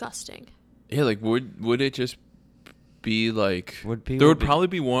like? disgusting. Yeah, like would it just be like Would people there would be- probably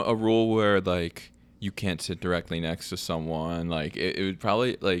be a rule where like you can't sit directly next to someone. Like it would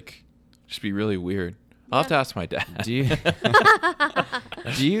probably like just be really weird. I'll have to Yeah. ask my dad. Do you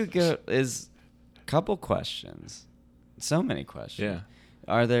do you go is couple questions. So many questions.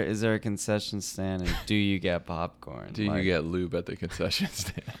 Yeah. Is there a concession stand and do you get popcorn? Do you Like- get lube at the concession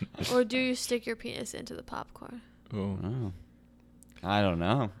stand? Or do you stick your penis into the popcorn? Oh. Oh. I don't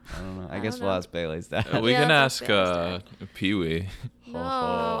know. I guess don't we'll know. ask Bailey's dad. We Yeah, can that's ask what Pee Wee.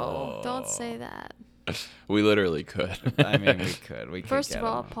 No, don't say that. We literally could. I mean, we could. We could First get of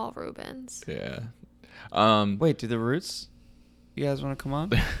all, him. Paul Rubens. Yeah. Wait, do the Roots? You guys want to come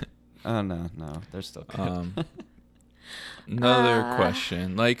on? Oh no, they're still good. Another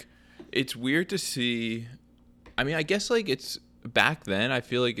question. Like, it's weird to see. I mean, I guess like it's back then. I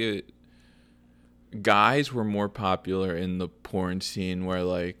feel like guys were more popular in the porn scene, where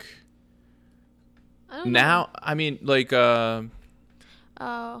like I don't now. I mean, like know.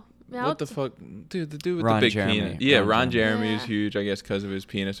 Oh. Now what the it's- fuck, dude? The dude with Ron the big Jeremy. penis. Yeah, Ron Ron Jeremy. Jeremy is Yeah. huge, I guess, because of his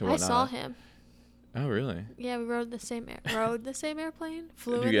penis and I whatnot. saw him. Oh, really? Yeah, we rode the same airplane.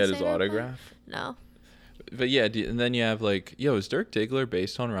 Flew Did in you the get his same airplane. autograph? No. But yeah, and then you have like, yo, is Dirk Diggler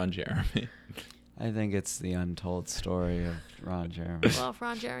based on Ron Jeremy? I think it's the untold story of Ron Jeremy. Well,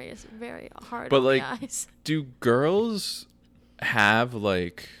 Ron Jeremy is very hard But on like, the eyes. do girls have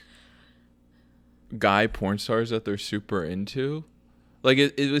like guy porn stars that they're super into? Like,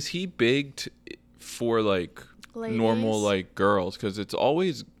 was he big for like normal Ladies. like girls? Because it's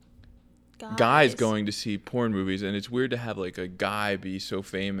always guys going to see porn movies, and it's weird to have like a guy be so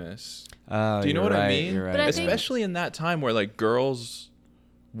famous. Oh, Do you know you're what I right, mean? You're right, But I you're think- right. Especially in that time where like girls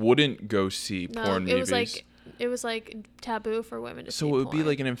wouldn't go see No, porn it movies. was like taboo for women to see So it would be porn.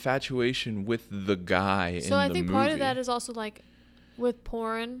 like an infatuation with the guy in the movie. So I think part of that is also like with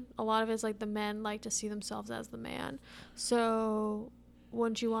porn, a lot of it is like the men like to see themselves as the man. So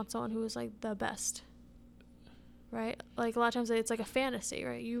wouldn't you want someone who is like the best? Right? Like a lot of times it's like a fantasy,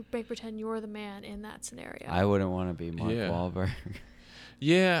 right? You make pretend you're the man in that scenario. I wouldn't want to be Mark Yeah. Wahlberg.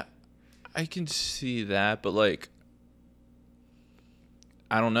 Yeah, I can see that, but like,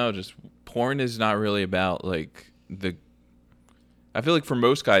 I don't know. Just porn is not really about like the. I feel like for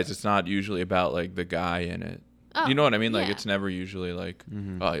most guys, it's not usually about like the guy in it. Oh, You know what I mean? Like yeah. it's never usually like,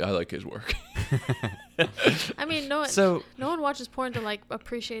 Mhm. oh, I like his work. I mean, no So one watches porn to like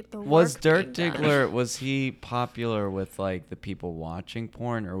appreciate the was work Dirk being done. Diggler, was he popular with like the people watching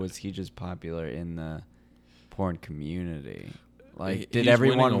porn, or was he just popular in the porn community? Like, did He's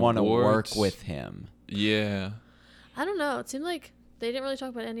everyone winning want to work awards. with him? Yeah. I don't know. It seemed like they didn't really talk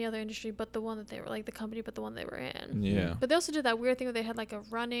about any other industry but the one that they were like the company, but the one they were in. Yeah. But they also did that weird thing where they had like a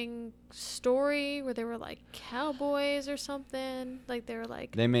running story where they were like cowboys or something. Like they were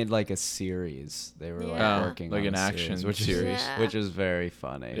like They made like a series. They were Yeah. like working Like on an a action series, which series. is Yeah. which is very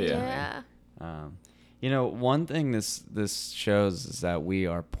funny. to Yeah. me. You know, one thing this shows is that we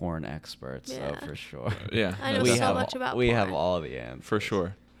are porn experts, Yeah. though, for sure. Yeah. I know no, we so have much about we have porn. all the answers for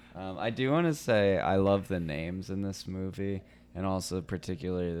sure. I do want to say I love the names in this movie, and also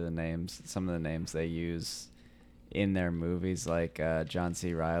particularly some of the names they use in their movies. Like John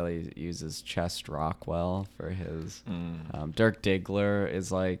C. Reilly uses Chest Rockwell for his. Dirk Diggler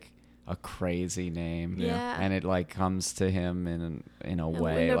is like a crazy name, Yeah. and it like comes to him in a in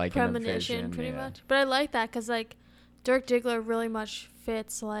way, a like in a premonition, vision, pretty yeah. much. But I like that because like Dirk Diggler really much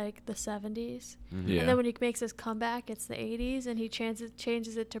fits like the 70s. Mhm. Yeah. And then when he makes his comeback, it's the 80s, and he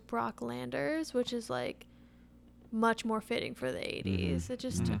changes it to Brock Landers, which is like much more fitting for the 80s. It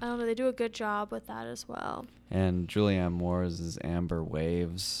just, Mhm. I don't know, they do a good job with that as well. And Julianne Moore's is Amber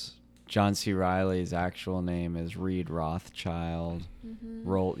Waves. John C. Reilly's actual name is Reed Rothschild.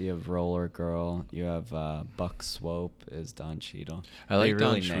 Mm-hmm. You have Roller Girl. You have Buck Swope is Don Cheadle. I like They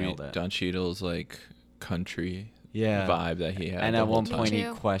really Don, nailed it. Don Cheadle's like country Yeah. vibe that he had. And the at whole one time. point he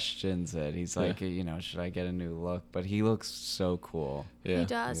too. questions it. He's Yeah. like, should I get a new look? But he looks so cool. Yeah. He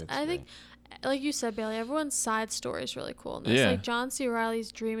does. He looks I think, like you said, Bailey, everyone's side story is really cool in this. Yeah. Like John C.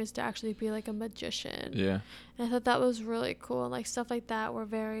 Reilly's dream is to actually be like a magician. Yeah. And I thought that was really cool. And like stuff like that were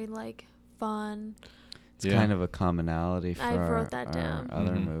very like fun. It's Yeah. kind of a commonality for I wrote our, that our down.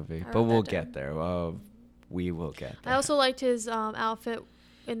 other Mhm. movie. I But wrote we'll that get down. there. Oh, we will get there. I also liked his outfit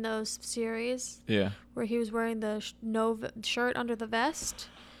in those series Yeah. where he was wearing the shirt under the vest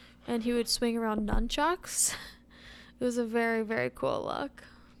and he would swing around nunchucks. It was a very, very cool look.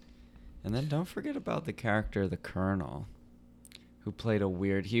 And then don't forget about the character, the Colonel, who played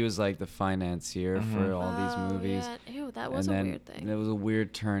he was like the financier Mhm. for all these movies. Yeah. Ew, that was and a then weird thing. It was a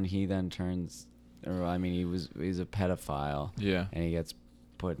weird turn. He then turns, or I mean, he's a pedophile, Yeah. and he gets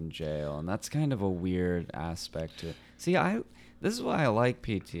put in jail, and that's kind of a weird aspect to it. See, this is why I like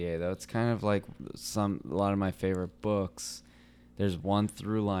PTA though. It's kind of like a lot of my favorite books. There's one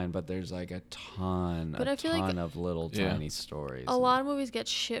through line, but there's like a ton of little Yeah. tiny stories. A lot of movies get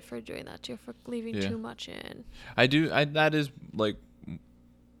shit for doing that too, for leaving Yeah. too much in. That is like,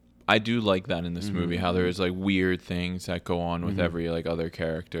 I do like that in this Mhm. movie, how there is like weird things that go on with Mhm. every like other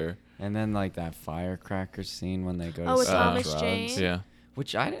character. And then like that firecracker scene when they go Oh, to with sell Thomas drugs. Jane? Yeah.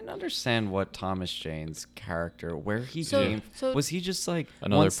 Which I didn't understand what Thomas Jane's character, where he So- came. so- Was he just like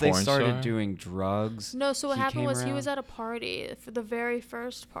Another once they porn started star? doing drugs? No, so what he happened came was he was around? at a party for the very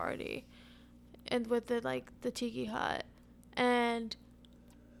first party, and with the tiki hut, and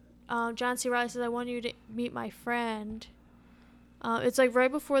John C. Reilly says, "I want you to meet my friend." It's like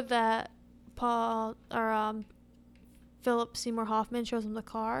right before that, Philip Seymour Hoffman shows him the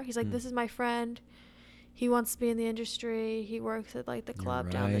car. He's like, Hmm. "This is my friend. He wants to be in the industry. He works at like the You're club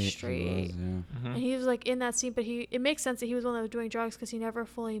down the right, he street." was, yeah. Mm-hmm. And he was like in that scene, but it makes sense that he was one that was doing drugs because he never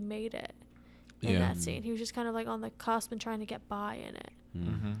fully made it in Yeah. that scene. He was just kind of like on the cusp and trying to get by in it.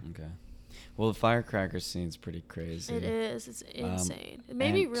 Mhm. Okay. Well, the firecracker scene's pretty crazy. It is. It's insane. It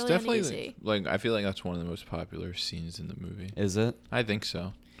made me It's really definitely uneasy. like I feel like that's one of the most popular scenes in the movie. Is it? I think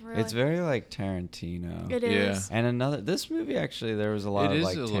so. Really. It's very like Tarantino. It Yeah. is. And this movie actually, there was a lot It of is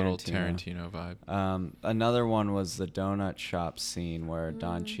like a little Tarantino vibe. Another one was the donut shop scene where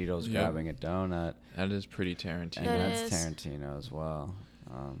Don Cheadle's Yeah. grabbing a donut, That is pretty Tarantino. and That that's is. Tarantino as well.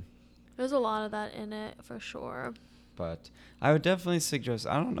 There's a lot of that in it for sure. But I would definitely suggest.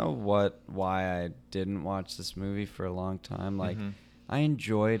 I don't know why I didn't watch this movie for a long time. Like, Mhm. I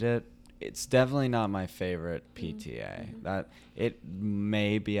enjoyed it. It's definitely not my favorite Mm-hmm. PTA. That it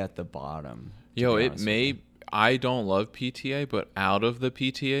may be at the bottom. to Yo, be it honest with may. you. I don't love PTA, but out of the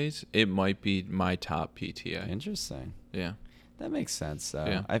PTAs, it might be my top PTA. Interesting. Yeah. That makes sense, though.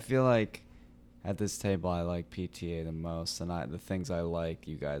 Yeah. I feel like at this table, I like PTA the most, and the things I like,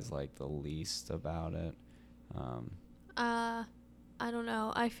 you guys like the least about it. I don't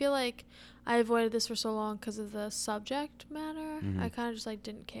know. I feel like I avoided this for so long because of the subject matter. Mhm. I kind of just like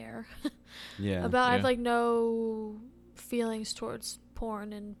didn't care Yeah. I have Yeah. like no feelings towards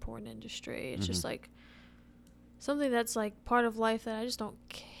porn and porn industry. It's just Mhm. like something that's like part of life that I just don't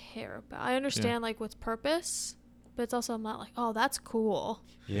care about. I understand like what's purpose, but it's also I'm not like, oh, that's cool.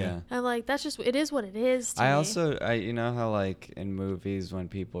 Yeah. And like that's just it is what it is. To me. You know how like in movies when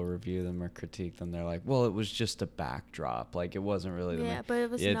people review them or critique them, they're like, well, it was just a backdrop. Like it wasn't really the Yeah, but it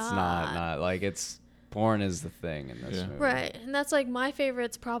was it's not. not like porn is the thing in this Yeah. movie. Right, and that's like my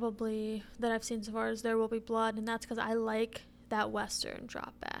favorites probably that I've seen so far is There Will Be Blood, and that's because I like that Western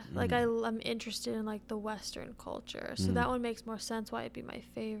drop back. Like I'm interested in like the Western culture, so that one makes more sense why it'd be my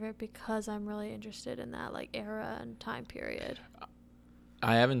favorite because I'm really interested in that like era and time period.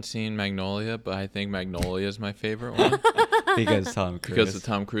 I haven't seen Magnolia, but I think Magnolia is my favorite one Because Tom Cruise. because of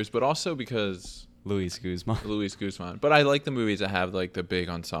Tom Cruise, but also because Luis Guzman. Luis Guzman. But I like the movies that have like the big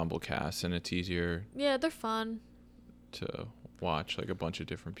ensemble cast, and it's easier Yeah, they're fun. to watch like a bunch of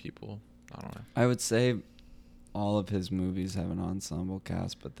different people. I don't know. I would say all of his movies have an ensemble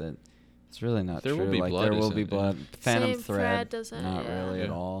cast, but that it's really not There true. Will Be like Blood There Will isn't, Be yeah. Blood, Phantom Same, Thread, Thread doesn't, not yeah. really at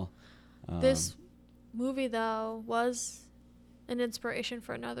Yeah. all. This movie though was an inspiration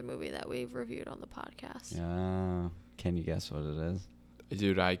for another movie that we've reviewed on the podcast. Yeah. Can you guess what it is?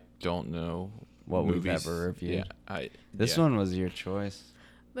 Dude, I don't know What we've movies. ever reviewed. Yeah, This yeah. one was your choice.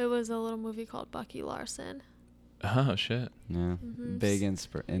 It was a little movie called Bucky Larson. Oh shit. Yeah. Mhm. Big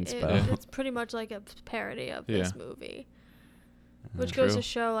inspo. It's pretty much like a parody of this Yeah. movie, which goes True. to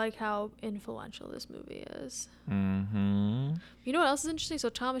show like how influential this movie is. Mm-hmm. You know what else is interesting? So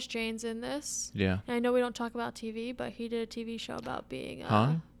Thomas Jane's in this. Yeah. And I know we don't talk about TV, but he did a TV show about being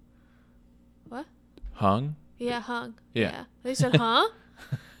Hung? What? Hung? Yeah, hung. Yeah. They said, huh?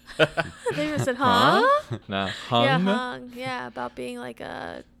 They even said, huh? Nah, hung. Yeah, hung. Yeah, about being like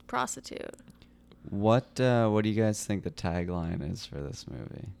a prostitute. What do you guys think the tagline is for this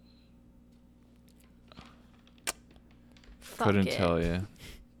movie? Couldn't Fuck it. tell you.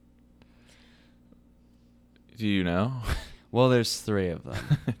 Do you know? Well, there's 3 of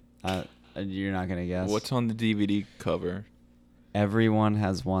them. You're not gonna guess. What's on the DVD cover? Everyone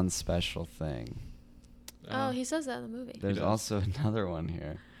has one special thing. Oh, he says that in the movie. There's does. also another one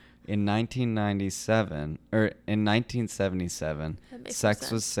here. In 1977, That makes sex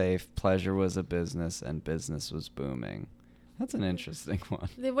sense. was safe, pleasure was a business, and business was booming. That's an interesting one.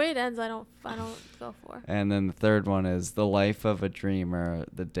 The way it ends, I don't go for. And then the third one is the life of a dreamer,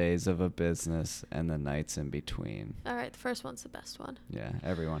 the days of a business, and the nights in between. All right, the first one's the best one. Yeah,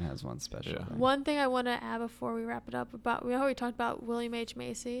 everyone has one special Yeah. thing. One thing I want to add before we wrap it up about we already talked about William H.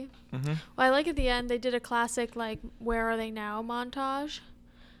 Macy. Mm-hmm. Well, I like at the end they did a classic like "Where Are They Now" montage,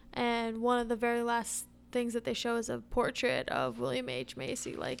 and one of the very last things that they show is a portrait of William H.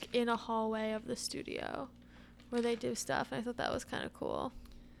 Macy like in a hallway of the studio, where they do stuff. And I thought that was kind of cool.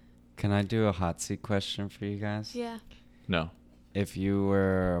 Can I do a hot seat question for you guys? Yeah. No. If you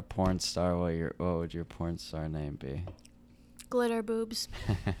were a porn star, what would your porn star name be? Glitter boobs.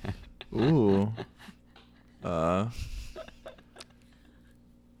 Ooh. That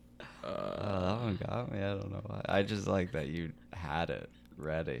one got me. I don't know why. I just like that you had it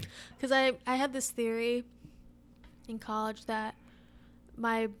ready. Because I had this theory in college that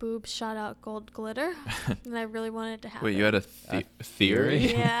my boobs shot out gold glitter, and I really wanted it to happen. Wait, you had a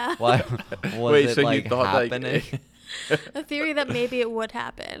theory? Yeah. Why was Wait, it so like you thought happening? A theory that maybe it would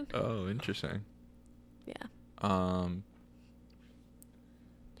happen. Oh, interesting. Yeah. I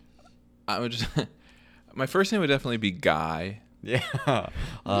would just. My first name would definitely be Guy, Yeah.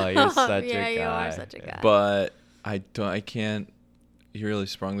 Oh, you're such Yeah, a you guy. are such a guy. but I can't You really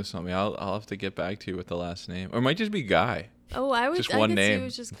sprung this on me. I'll have to get back to you with the last name, or it might just be Guy. Oh, I Just I one could see name. it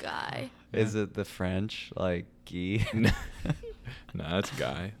was just Guy. Is it the French like Guy? Nah, it's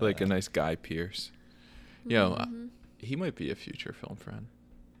Guy. Like a nice Guy Pearce. Yo, Mhm. he might be a future film friend.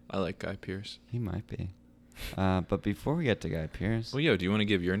 I like Guy Pearce. He might be. But before we get to Guy Pearce, Well, yo, do you want to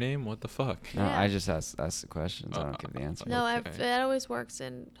give your name? What the fuck? no, Yeah. I just ask the questions. I don't give the answers. No, Okay. that always works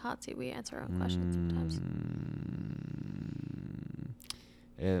in Hot Seat. We answer our own questions sometimes.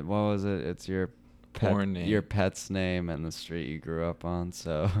 What was it? It's your Porn name. your pet's name and the street you grew up on.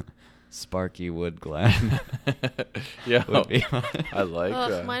 So, Sparky Wood Glen. Yo, would be mine. I like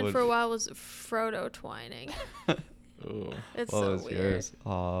that. Mine would for a be- while was Frodo Twining. Ooh, It's What so was weird. yours?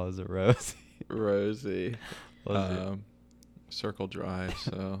 Oh, was it Rosie? Rosie. What was it? Circle Drive.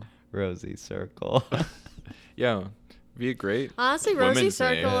 So, Rosie Circle. yo, be a great. Honestly, Rosie women's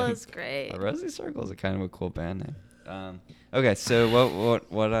Circle name. is great. Rosie Circle is a kind of a cool band name. Okay, so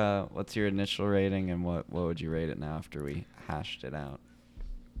what's your initial rating, and what would you rate it now after we hashed it out?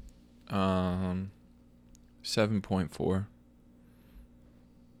 7.4.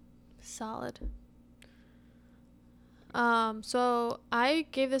 Solid. So I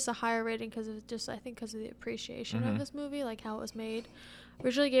gave this a higher rating because of I think because of the appreciation of Mhm. this movie, like how it was made.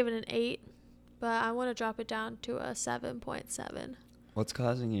 Originally gave it an 8, but I want to drop it down to a 7.7. What's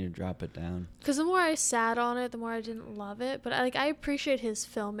causing you to drop it down? Because the more I sat on it, the more I didn't love it. But I appreciate his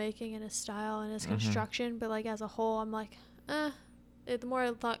filmmaking and his style and his Mhm. construction. But like as a whole, I'm like, the more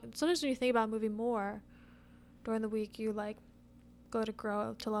I thought, sometimes when you think about a movie more during the week, you like go to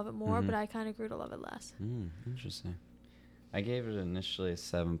grow to love it more. Mhm. But I kind of grew to love it less. Interesting. I gave it initially a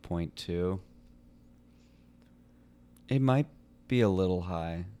 7.2. It might be a little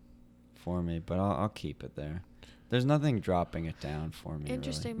high for me, but I'll keep it there. There's nothing dropping it down for me.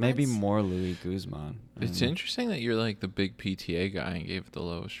 Interesting. Really. Maybe Mine's- more Louis Guzman. I It's don't know. interesting that you're like the big PTA guy and gave it the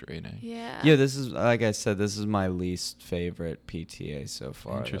lowest rating. Yeah. Yeah, this is, like I said, this is my least favorite PTA so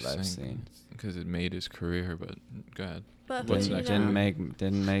far that I've Interesting. seen. Because it made his career, but go ahead. But What's you next? know,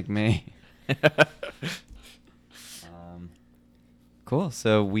 Didn't make me. Cool.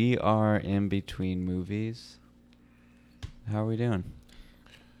 So we are in between movies. How are we doing?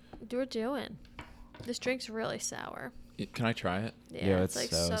 we're doing. This drink's really sour. Can I try it? Yeah, Yeah, it's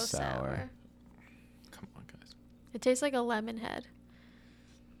it's like so so sour. sour. Come on, guys. It tastes like a lemon head.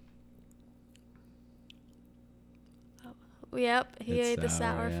 Oh, yep, he It's ate the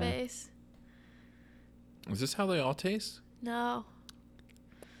sour, sour yeah. face. Is this how they all taste? No,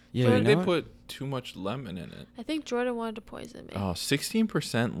 Yeah, Why you did know they what? put too much lemon in it? I think Jordan wanted to poison me. Oh,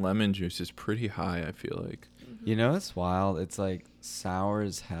 16% lemon juice is pretty high, I feel like. Mhm. You know, it's wild. It's like sour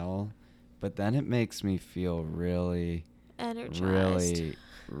as hell, but then it makes me feel really, Energized.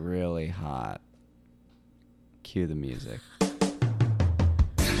 really hot. Cue the music.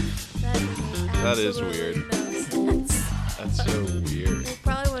 That is absolutely weird. No sense. That's so weird. It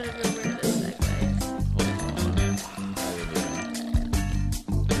probably would have been weird to segue. Hold on. I didn't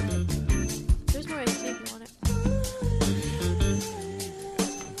even- There's more iced tea if you want it.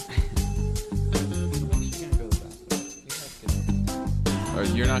 Or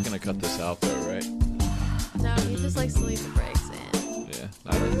you're not going to cut this out, though, right? No, he just likes to leave the breaks in. Yeah,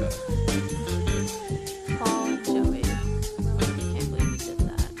 I like that. Paul and Joey. We're like, I can't believe you did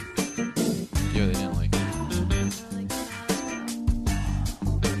that. Yo, they didn't like it. And we're like,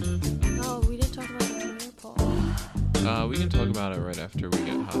 "Yeah, oh, we didn't talk about the premiere poll. We can talk about it right after we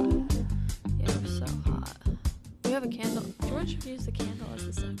get hot. Yeah, we're so hot. We have a candle. George should use the candle as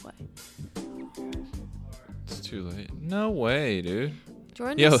a segue. It's too late. No way, dude.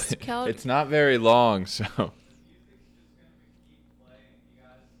 Jordan Yo, is it's not very long, so.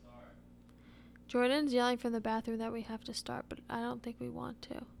 Jordan's yelling from the bathroom that we have to start, but I don't think we want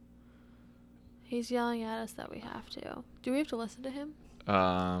to. He's yelling at us that we have to. Do we have to listen to him?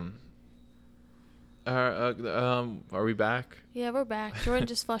 Are we back? Yeah, we're back. Jordan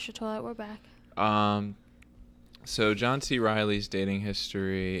just flushed the toilet. We're back. So John C. Reilly's dating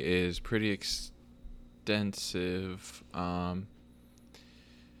history is pretty extensive.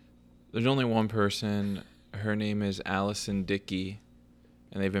 There's only one person. Her name is Allison Dickey,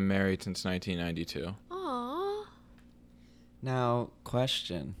 and they've been married since 1992. Aww. Now,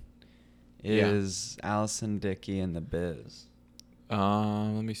 question: Yeah. Is Allison Dickey in the biz?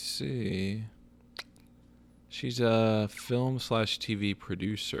 Let me see. She's a film/TV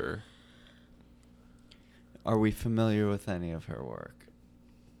producer. Are we familiar with any of her work?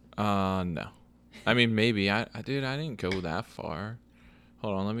 No. I mean, maybe. Dude, I didn't go that far.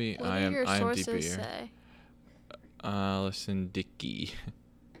 Hold on, let me. What do your IMDb sources here. say? Allison Dickey.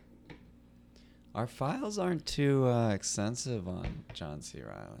 Our files aren't too extensive on John C.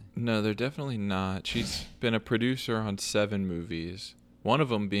 Reilly. No, they're definitely not. She's been a producer on 7 movies. One of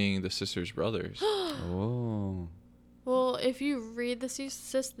them being The Sisters Brothers. Oh. Well, if you read the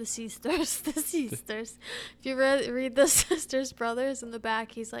sisters, if you read the Sisters Brothers in the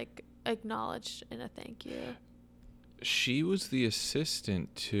back, he's like acknowledged in a thank you. She was the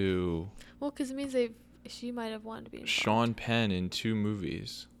assistant to Well, because it means she might have wanted to be involved. Sean Penn in 2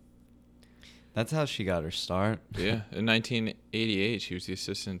 movies. That's how she got her start. Yeah, in 1988, she was the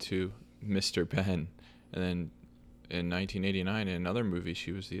assistant to Mr. Penn. And then in 1989, in another movie,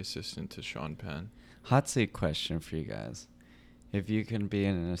 she was the assistant to Sean Penn. Hot seat question for you guys. If you can be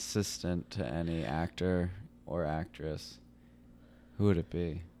an assistant to any actor or actress, who would it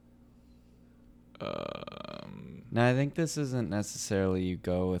be? Now, I think this isn't necessarily you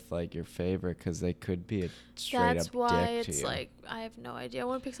go with like your favorite because they could be a straight That's up why dick to it's you. like, I have no idea. I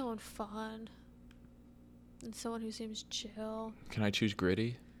want to pick someone fun. And someone who seems chill. Can I choose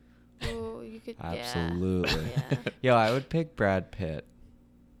Gritty? Oh, you could. Absolutely. Yeah. Yo, I would pick Brad Pitt.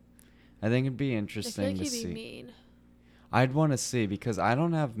 I think it'd be I feel interesting like to he'd see. be mean. I'd want to see because I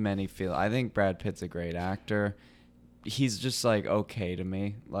don't have many feel. I think Brad Pitt's a great actor. He's just like okay to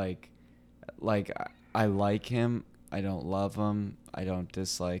me. Like I like him. I don't love him. I don't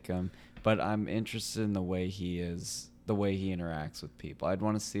dislike him. But I'm interested in the way he is, the way he interacts with people. I'd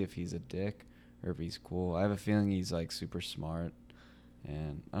want to see if he's a dick or if he's cool. I have a feeling he's like super smart.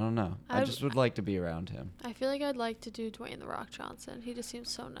 And I don't know. I just would like to be around him. I feel like I'd like to do Dwayne The Rock Johnson. He just seems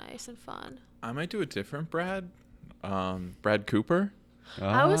so nice and fun. I might do a different Brad. Brad Cooper.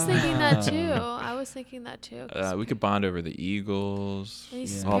 I was thinking that too. Ah. We could bond over the Eagles. And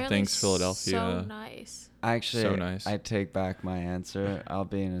he's Yeah. All apparently things Philadelphia. so nice. Actually, So nice. I take back my answer. I'll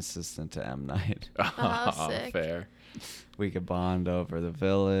be an assistant to M. Night. Oh, sick. Fair. We could bond over the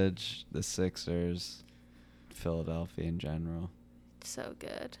Village, the Sixers, Philadelphia in general. So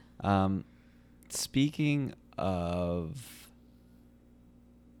good. Speaking of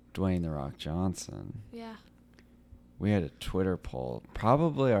Dwayne The Rock Johnson, Yeah. we had a Twitter poll,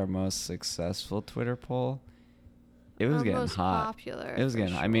 probably our most successful Twitter poll. It was Our getting most hot. popular, It was for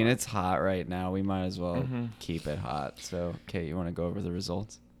getting. I mean, sure. it's hot right now. We might as well Mhm. keep it hot. So, Kate, you want to go over the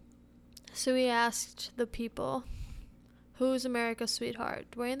results? So we asked the people, who's America's sweetheart,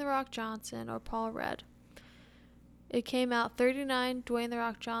 Dwayne The Rock Johnson or Paul Rudd? It came out 39 Dwayne The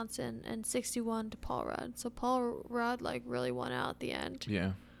Rock Johnson and 61 to Paul Rudd. So Paul Rudd like really won out at the end.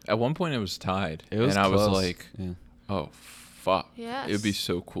 Yeah. At one point, it was tied. It was and I was close. like, Yeah. oh, fuck. Yes. It would be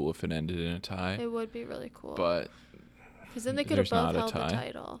so cool if it ended in a tie. It would be really cool. But, because then they could have there's both not a held the tie.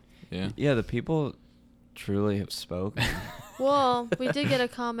 title. yeah. Yeah, the people truly have spoken. Well, we did get a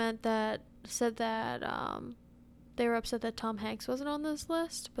comment that said that they were upset that Tom Hanks wasn't on this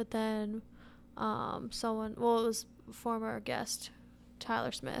list, but then it was former guest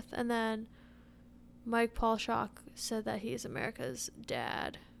Tyler Smith, and then Mike Paulshock said that he's America's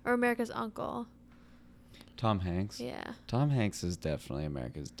dad or America's uncle. Tom Hanks. Yeah, Tom Hanks is definitely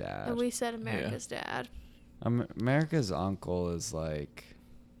America's dad. and we said America's dad. America's uncle is like,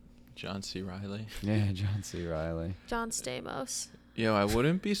 John C. Reilly. yeah, John C. Reilly. John Stamos. Yo, I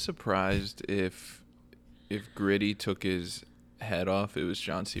wouldn't be surprised if Gritty took his head off. It was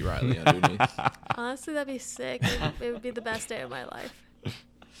John C. Reilly underneath. Honestly, that'd be sick. It would be the best day of my life.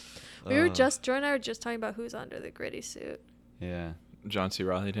 Jordan and I were just talking about who's under the Gritty suit. Yeah. John C.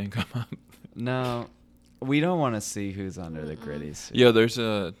 Reilly didn't come up. No, we don't want to see who's under the Gritty suit. Yo,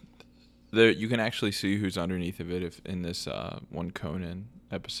 you can actually see who's underneath of it in this one Conan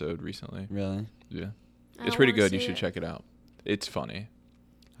episode recently. Really? Yeah. I It's don't pretty wanna good. You see should it. check it out. It's funny.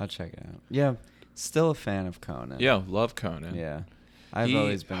 I'll check it out. Yeah, still a fan of Conan. Yo, love Conan. Yeah. I've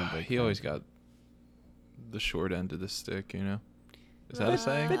always been a big He fan. always got the short end of the stick, you know? Is that a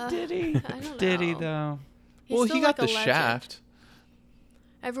saying? But did he? I don't Did he know. though? He's Well, still he got like the a legend. shaft.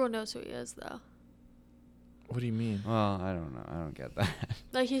 Everyone knows who he is, though. What do you mean? Well, I don't know. I don't get that.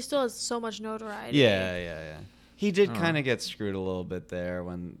 Like, he still has so much notoriety. Yeah. He did Oh. kind of get screwed a little bit there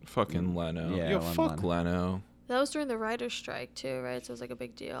when Fucking Leno. Yeah, Yo, when fuck Leno. That was during the writer's strike, too, right? So it was like a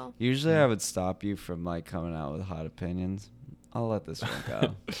big deal. Usually I would stop you from like coming out with hot opinions. I'll let this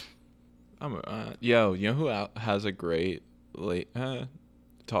one go. Yo, you know who has a great late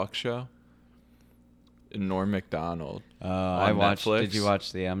talk show? Norm Macdonald. I watched. Netflix. Did you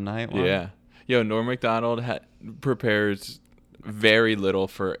watch the M Night one? Yeah. Yo, Norm Macdonald prepares very little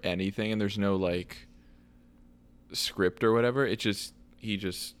for anything, and there's no like script or whatever. He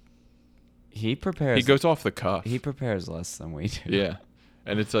He goes off the cuff. He prepares less than we do. Yeah,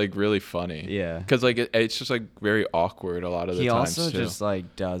 and it's like really funny. Yeah. because like it's just like very awkward a lot of the He times also too. just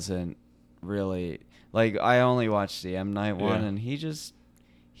like doesn't really like. I only watched the M Night one, Yeah. and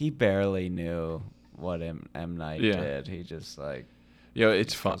he barely knew what M Night Yeah. did. He just like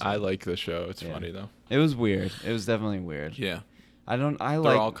It's fun. Because I of- like the show. It's Yeah. funny though. it was weird. It was definitely weird. Yeah. I They're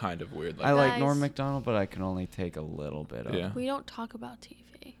all kind of weird. I Like like Guys. Norm Macdonald, but I can only take a little bit of. Yeah. it. We don't talk about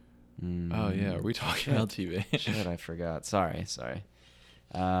TV. Oh yeah, are we talking Shit. about TV? Shit, I forgot. Sorry.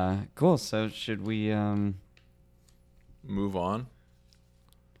 Cool. So should we Move on.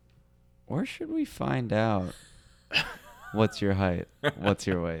 or should we find out what's your height? What's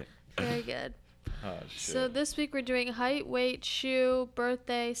your weight? Very good. Oh, So this week we're doing height, weight, shoe,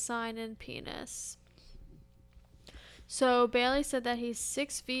 birthday, sign, and penis. So Bailey said that he's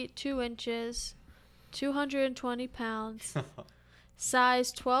 6 feet 2 inches, 220 pounds,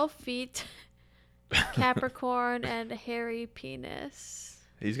 size 12 feet, Capricorn, and a hairy penis.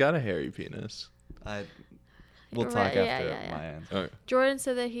 He's got a hairy penis. We'll talk Right, after yeah. my answer. Oh, Jordan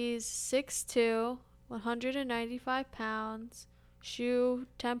said that he's 6'2", 195 pounds, shoe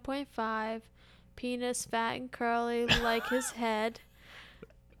 10.5, penis fat and curly like his head.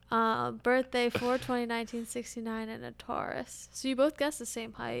 Birthday 4/20/1969, and a Taurus. So you both guessed the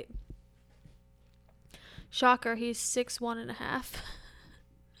same height. Shocker, he's 6'1.5".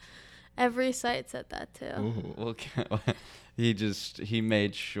 Every site said that too. ooh. We'll he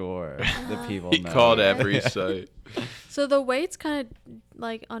made sure the people He know. called Yeah. every site. So the weight's kind of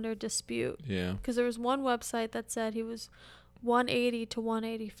like under dispute Yeah. because there was one website that said he was 180 to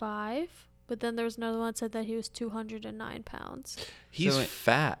 185, but then there was another one that said that he was 209 pounds. He's So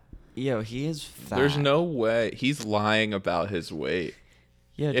fat. Yo, he is fat. There's no way. He's lying about his weight.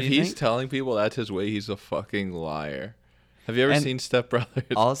 Yeah, If do you he's think- telling people that's his weight, he's a fucking liar. Have you ever And seen Step Brothers?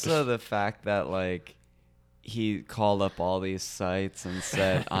 also the fact that like he called up all these sites and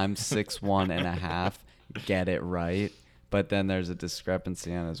said I'm 6'1.5", get it right, but then there's a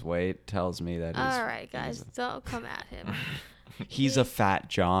discrepancy on his weight tells me that All right, guys, don't come at him. he's a fat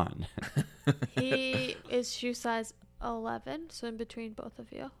John. He is shoe size 11, so in between both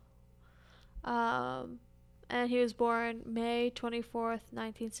of you. And he was born May 24th,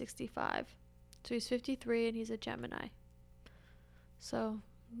 1965. So he's 53 and he's a Gemini. So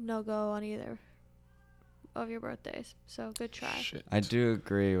no go on either of your birthdays. So good try. Shit. I do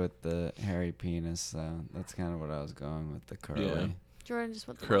agree with the hairy penis though. That's kind of what I was going with, the curly. Yeah. Jordan just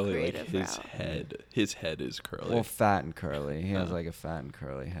went the more Curly, like creative his route. head. His head is curly. Well, fat and curly. He has Oh. like a fat and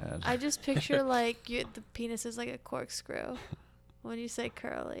curly head. I just picture like the penis is like a corkscrew when you say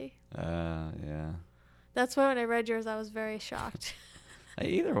curly. Yeah. That's why when I read yours, I was very shocked.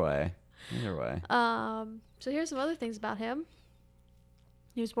 Either way. So here's some other things about him.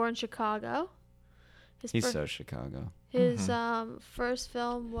 He was born in Chicago. He's so Chicago. His first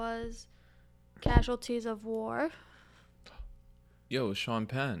film was Casualties of War. Yo, Sean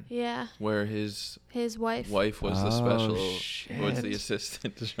Penn. Yeah, Where his his wife. wife was the Oh, special, was the shit.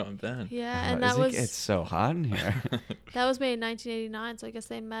 assistant to Sean Penn. Yeah, and Is that was it's so hot in here. that was made in 1989. So I guess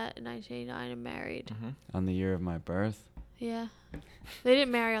they met in 1989 and married. Mm-hmm. On the year of my birth. Yeah, they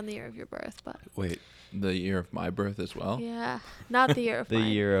didn't marry on the year of your birth, but Wait, the year of my birth as well? yeah, not the year of The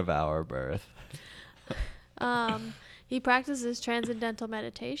mine. year of our birth. He practices transcendental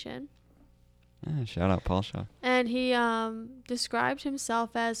meditation. Shout out Paul Shaw. And he described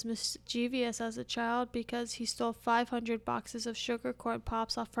himself as mischievous as a child because he stole 500 boxes of sugar corn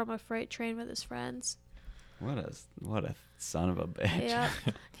pops off from a freight train with his friends. What a son of a bitch. Yep.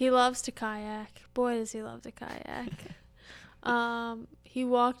 He loves to kayak. Boy, does he love to kayak. He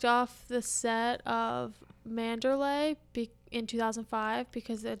walked off the set of Manderley in 2005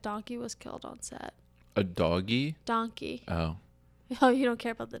 because the donkey was killed on set. A doggy? Donkey. Oh. Oh, you don't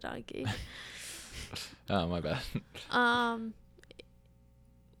care about the donkey. Oh, my bad.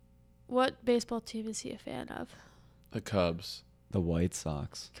 What baseball team is he a fan of? The Cubs. The White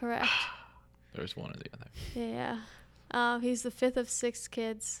Sox. Correct. There's one or the other. Yeah. He's the fifth of 6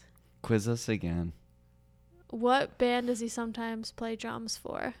 kids. Quiz us again. What band does he sometimes play drums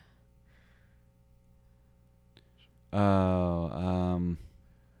for? Oh,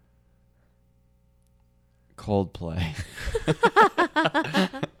 Coldplay.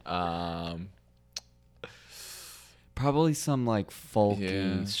 Probably some like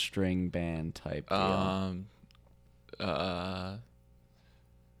folky Yeah. string band type deal.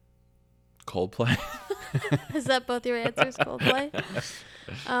 Coldplay. Is that both your answers, Coldplay?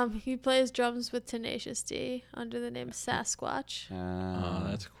 He plays drums with Tenacious D under the name Sasquatch. Oh,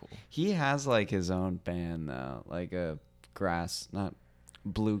 that's cool. He has like his own band though, like a not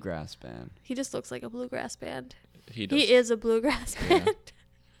bluegrass band. He just looks like a bluegrass band. He does. He is a bluegrass Yeah. band.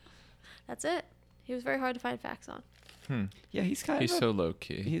 That's it. He was very hard to find facts on. Yeah, he's kind He's of. so low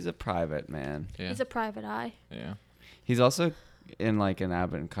key. He's a private man. Yeah. He's a private eye. Yeah. He's also in like an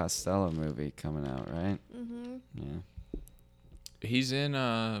Abbott and Costello movie coming out, right? Mm-hmm. Yeah. He's in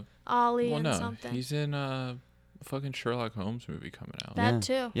Ollie well, and no, something. he's in fucking Sherlock Holmes movie coming out. That Yeah.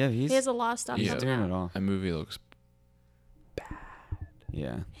 too. Yeah, He has a lot of stuff he's Yeah. coming doing out. it all. That movie looks.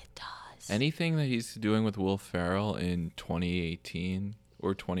 Yeah. It does. Anything that he's doing with Will Ferrell in 2018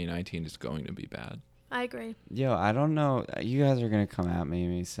 or 2019 is going to be bad. I agree. Yo, I don't know. You guys are gonna come at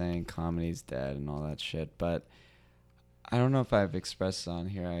me saying comedy's dead and all that shit, but I don't know if I've expressed it on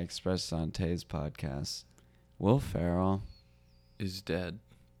here. I expressed it on Tay's podcast. Will Ferrell Is dead.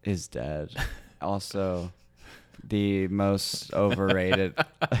 is dead. Also, the most overrated.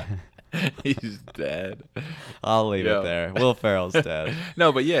 He's dead. I'll leave Yo. it there. Will Ferrell's dead.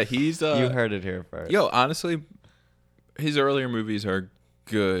 No, but yeah, he's. You heard it here first. Yo, honestly, his earlier movies are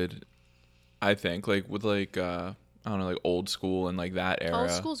good. I think like with like I don't know, like Old School and like that era. Old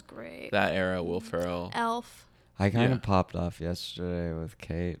School's great. That era, Will Ferrell. Elf. I kind Yeah. of popped off yesterday with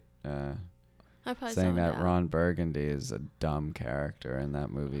Kate I probably saying zoned that out. Ron Burgundy is a dumb character and that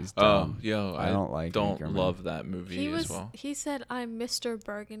movie's Oh, dumb. yo, I don't like Don't Anchorman. love that movie He as was. well. He said, "I'm Mr.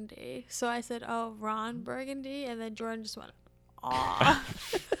 Burgundy." So I said, "Oh, Ron Burgundy," and then Jordan just went, "Aw."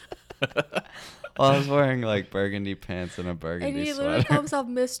 Well, I was wearing like burgundy pants and a And burgundy he literally sweater. called himself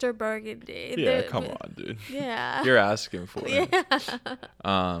Mr. Burgundy. Yeah, There- come on, dude. Yeah. You're asking for it.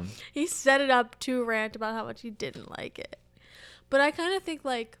 Yeah. He set it up to rant about how much he didn't like it. But I kind of think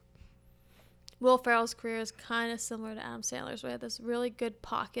like Will Ferrell's career is kind of similar to Adam Sandler's, where he had this really good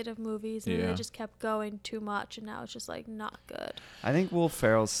pocket of movies and then Yeah. they just kept going too much and now it's just like not good. I think Will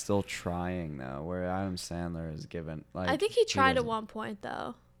Ferrell's still trying though, where Adam Sandler is given like. I think he tried at doesn't- one point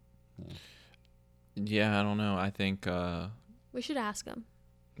though. Yeah, I don't know. I think We should ask him.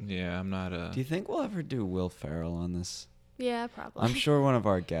 yeah, I'm not Do you think we'll ever do Will Ferrell on this? Yeah, probably. I'm sure one of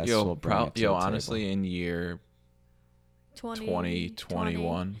our guests will bring it to the honestly table. in year 2020.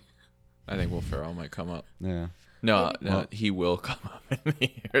 2021, I think Will Ferrell might come up. Yeah. No, Maybe- no, Well- he will come up in the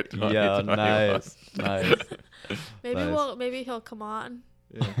year 2021. Yeah, nice, nice. Maybe Nice. Maybe he'll come on.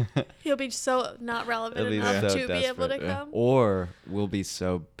 Yeah. He'll be so not relevant He'll be enough so to be able to desperate, yeah. come. Or we'll be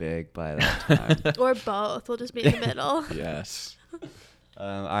so big by that time. Or both. We'll just be in the middle. Yes.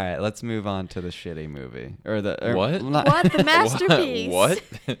 All right, let's move on to the shitty movie or the What? What? The masterpiece. What?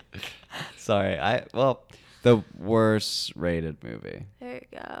 Sorry, the worst rated movie There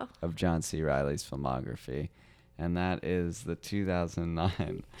you go. of John C. Reilly's filmography, and that is the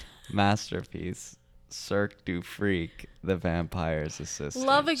 2009 masterpiece Cirque du Freak, The Vampire's Assistant.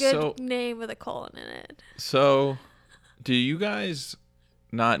 Love a good So- name with a colon in it. So, do you guys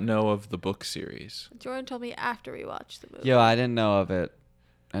not know of the book series? Jordan told me after we watched the movie. Yo, I didn't know of it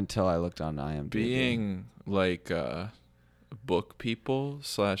until I looked on IMDb. Being like book people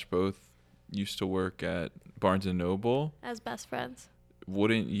 / both used to work at Barnes and Noble, As best friends.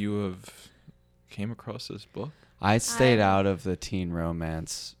 wouldn't you have came across this book? I stayed I- out of the teen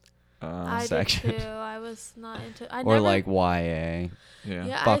romance I section. did too. I was not into I or never, like YA. Yeah.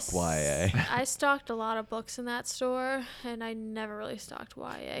 yeah, fuck I YA. I stocked a lot of books in that store, and I never really stocked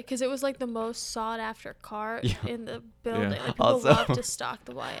YA because it was like the most sought after cart Yeah. in the building. Yeah. Like, people Also, love to stock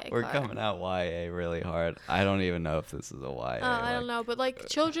the YA We're cart. coming out YA really hard. I don't even know if this is a YA. I don't know, but like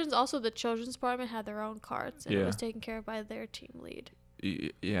children's, also the children's department had their own carts, and it Yeah. was taken care of by their team lead.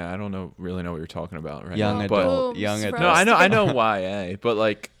 Yeah, I don't really know what you're talking about right Young now. Well, adult, booms young for adult. No, us. I know YA, but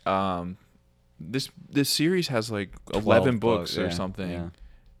like this series has like 11 books or yeah, something. yeah.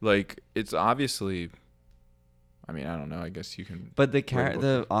 Like it's obviously I mean, I don't know. I guess you can But the Read a book.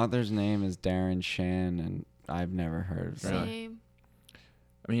 the author's name is Darren Shan, and I've never heard of Really? that. Same.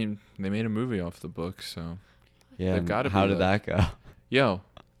 I mean, they made a movie off the book, so Yeah, They've and gotta how be did like- that go? yo,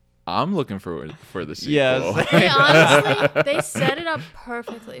 I'm looking for the sequel. Yes. They honestly, they set it up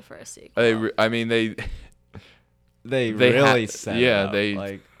perfectly for a sequel. I mean, they They They really ha- set yeah, it up, they-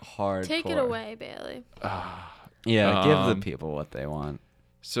 like hard. Take it away, Bailey. Yeah, give the Um, people what they want.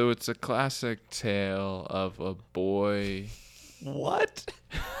 So it's a classic tale of a boy. What?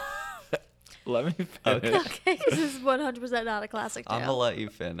 Let me finish. Okay, because this is 100% not a classic tale. I'm gonna let you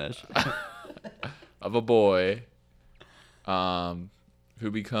finish. Of a boy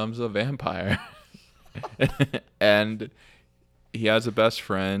who becomes a vampire. And he has a best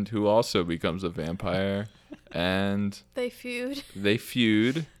friend who also becomes a vampire, and They feud. they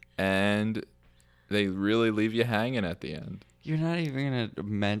feud, and they really leave you hanging at the end. You're not even gonna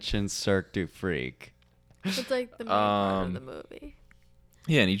mention Cirque du Freak. It's like the main part of Um, the movie.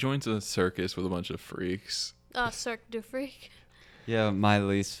 Yeah, and he joins a circus with a bunch of freaks. Cirque du Freak. Yeah, my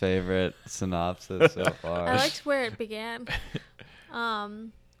least favorite synopsis so far. I liked where it began.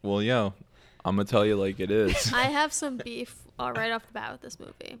 Well, yo, I'm gonna tell you like it is. I have some beef right off the bat with this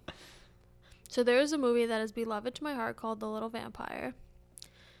movie. So there is a movie that is beloved to my heart called The Little Vampire.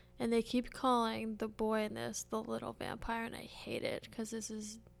 And they keep calling the boy in this the Little Vampire, and I hate it because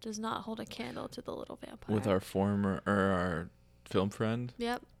does not hold a candle to the Little Vampire. With our film friend.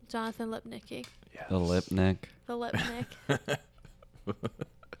 Yep, Jonathan Lipnicki. Yes. The Lipnick. The Lipnick.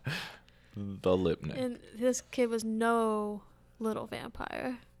 The Lipnick. And this kid was no little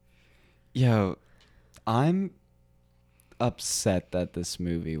vampire. Yo, I'm upset that this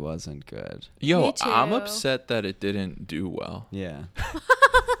movie wasn't good. Yo, Me too. I'm upset that it didn't do well. Yeah.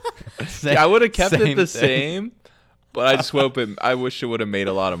 I would have kept it Same the thing. same, but I just hope I wish it would have made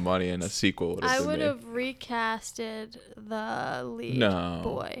a lot of money and a sequel would have I been would made. have recasted the lead No.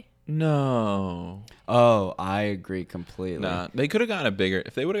 boy. No. Oh, I agree completely. Nah, they could have gotten a bigger.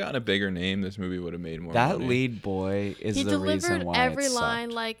 If they would have gotten a bigger name, this movie would have made more That money. lead boy is He the reason delivered why every it line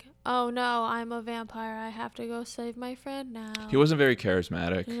sucked. like, "Oh no, I'm a vampire. I have to go save my friend now." He wasn't very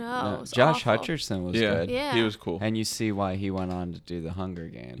charismatic. No, No, it was Josh awful. Hutcherson was Yeah. good. Yeah. He was cool. And you see why he went on to do the Hunger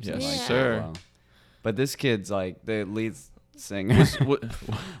Games. and Yes, liked it sir. well. But this kid's like the lead singer.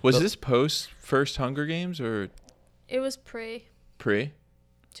 Was this post first Hunger Games or It was pre pre?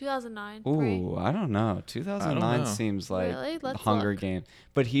 2009. Pre. Ooh, I don't know. 2009 know. seems like Really? Let's Hunger look. Games.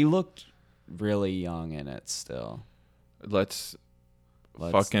 But he looked really young in it still. Let's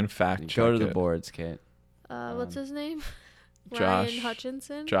Let's fucking fact check go to the it. boards, Kate. What's his name? Josh- Ryan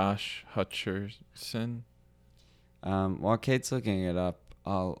Hutchinson. Josh Hutcherson. While Kate's looking it up,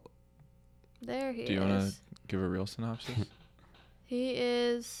 There he Do you is. want to give a real synopsis? He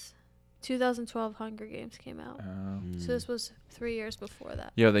is 2012 Hunger Games came out. Um, So this was 3 years before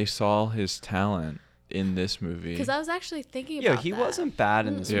that. yeah, they saw his talent in this movie. Because I was actually thinking yeah, about he that. wasn't bad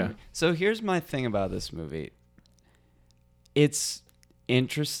in this Yeah. movie. So here's my thing about this movie. It's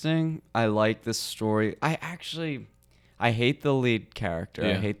interesting. I like the story. I hate the lead character. I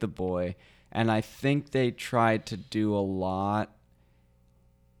Yeah. hate the boy. And I think they tried to do a lot,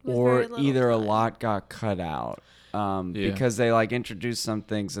 With or very little either a time. lot got cut out. Yeah. Because they like introduce some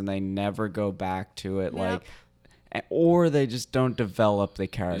things and they never go back to it. Yep. Like, or they just don't develop the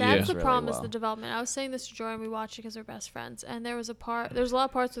characters. That's the really problem well. is the development. I was saying this to Joy and we watched it because we're best friends. And there's a lot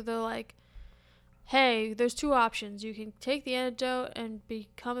of parts where they're like, hey, there's two options. You can take the antidote and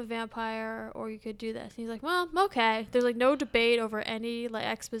become a vampire, or you could do this. And he's like, well, okay. There's like no debate over any like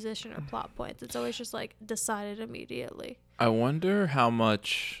exposition or plot points. It's always just like decided immediately. I wonder how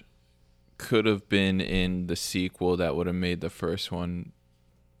much could have been in the sequel that would have made the first one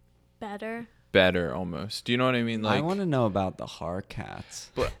Better. better almost. Do you know what I mean? I want to know about the Harcats.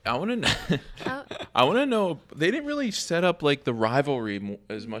 But I want to know. Uh, I want to know. They didn't really set up like the rivalry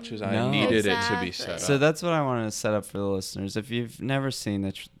as much as I No. needed it to Exactly. be set So up. that's what I wanted to set up for the listeners. If you've never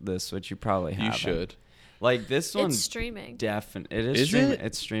seen this, which you probably haven't, You should. Like this one, it's streaming. it is Is streaming. it?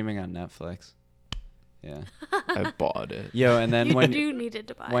 It's streaming on Netflix. Yeah. I bought it. Yo, and then You when do needed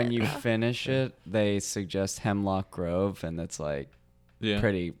to buy when it, you though. finish it, they suggest Hemlock Grove, and that's like Yeah.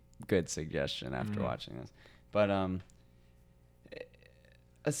 pretty good suggestion after Mhm. watching this. But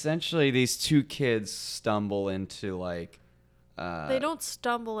essentially, these two kids stumble into like. They don't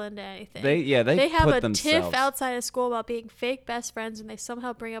stumble into anything. They have put a themselves. tiff outside of school about being fake best friends, and they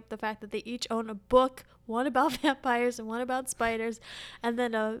somehow bring up the fact that they each own a book, one about vampires and one about spiders, and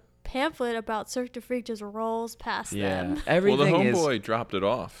then a pamphlet about Cirque du Freak just rolls past Yeah, them. Well, everything the is. homeboy dropped it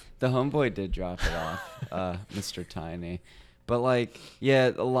off. The homeboy did drop it off, Mr. Tiny. But like, yeah,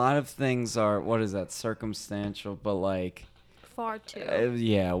 a lot of things are what is that circumstantial, but like, Far too.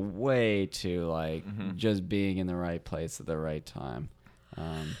 yeah, way too like Mhm. just being in the right place at the right time.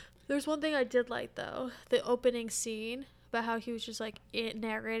 There's one thing I did like though, the opening scene about how he was just like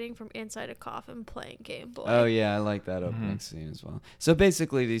narrating from inside a coffin playing Game Boy. Oh yeah, I like that opening Mhm. scene as well. So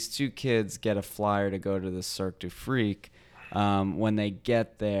basically, these two kids get a flyer to go to the Cirque du Freak. When they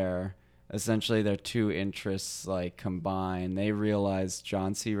get there, essentially their two interests like combine. They realize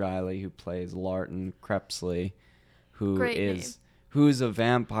John C. Reilly, who plays Larton Crepsley, who's a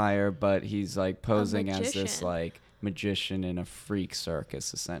vampire, but he's like posing as this magician. like magician in a freak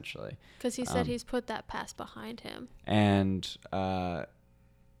circus, essentially. Because he said he's put that past behind him. And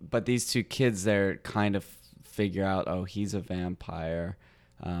but these two kids there kind of figure out, oh, he's a vampire.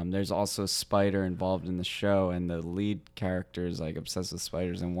 There's also a spider involved in the show, and the lead character is like obsessed with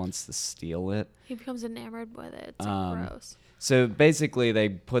spiders and wants to steal it. He becomes enamored with it. It's like gross. So basically, they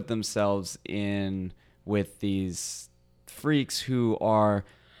put themselves in with these freaks who are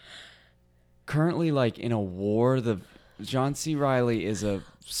currently like in a war. The John C. Reilly is a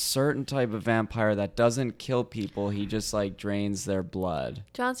certain type of vampire that doesn't kill people. He just like drains their blood.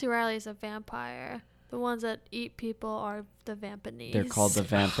 John C. Reilly is a vampire. The ones that eat people are the Vampanese. They're called the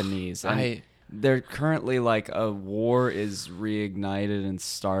Vampanese. And I they're currently like a war is reignited and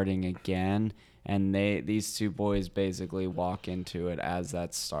starting again, and these two boys basically walk into it as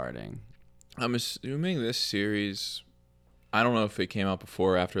that's starting. I'm assuming this series, I don't know if it came out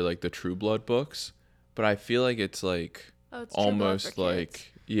before or after like the True Blood books, but I feel like it's like Oh, it's True Blood for almost kids.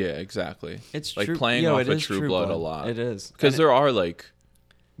 like, yeah, exactly. It's like true, playing yo, off it of is True Blood a lot. It is Because And there are like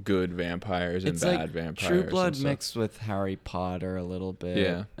good vampires and it's bad like vampires. True and Blood stuff. mixed with Harry Potter a little bit.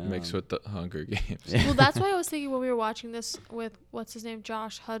 Yeah, mixed with the Hunger Games. Well, that's why I was thinking when we were watching this with what's his name,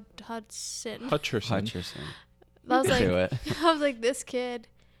 Josh Hudson. Hutcherson. Hutcherson. I was like, Do it. I was like, this kid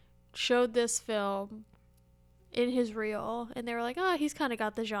showed this film in his reel, and they were like, oh, he's kind of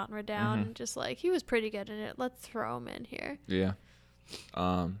got the genre down, Mhm. and just like he was pretty good in it. Let's throw him in here. Yeah.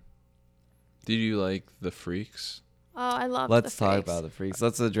 Did you like The Freaks? Oh, I love. Let's the talk Freaks. about the Freaks.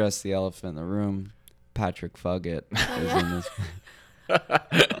 Let's address the elephant in the room. Patrick Fugget Oh, is yeah. in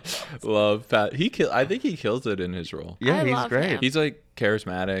this. Love Pat. I think he kills it in his role. Yeah, I he's love great. him. He's like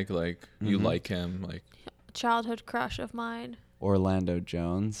charismatic. Like you Mhm. like him. Like Childhood crush of mine. Orlando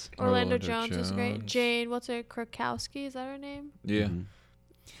Jones. Orlando Orlando Jones was great. Jones. Jane, what's her Krakowski? Is that her name? yeah, Mhm.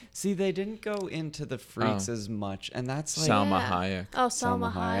 See, they didn't go into the Freaks Oh. as much, and that's like Salma Yeah. Hayek. Oh, Selma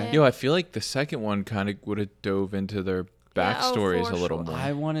Salma Hayek. Hayek. Yo, I feel like the second one kind of would have dove into their Yeah, oh, backstories for a little sure. more.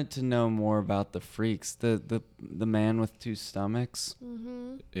 I wanted to know more about the Freaks. The man with two stomachs.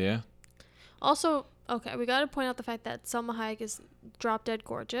 Mm-hmm. Yeah. Also, okay, we got to point out the fact that Selma Hayek is drop dead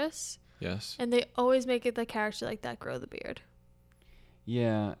gorgeous, Yes. and they always make it the character like that grow the beard.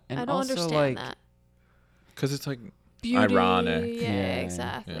 Yeah, and I don't also understand like that. Because it's like Beauty, ironic. Yeah, Yeah,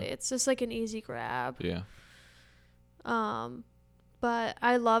 exactly. yeah. It's just like an easy grab. yeah. But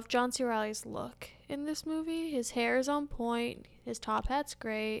I love John C. Reilly's look in this movie. His hair is on point. His top hat's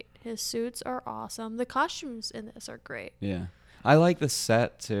great. His suits are awesome. The costumes in this are great. yeah. I like the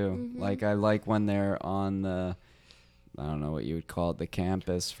set too. Mhm. Like I like when they're on the, I don't know what you would call it, the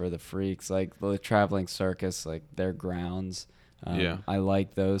campus for the Freaks, like the traveling circus, like their grounds. Yeah. I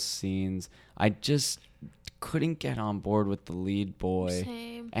like those scenes. I just couldn't get on board with the lead boy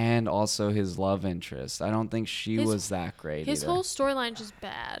Same. and also his love interest. I don't think she His- was that great His either. whole storyline just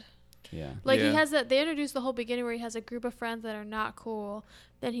bad. Yeah. Like Yeah. he has that. They introduced the whole beginning where he has a group of friends that are not cool.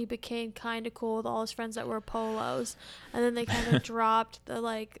 Then he became kind of cool with all his friends that were polos, and then they kind of dropped the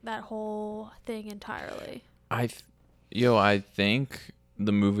like that whole thing entirely. I think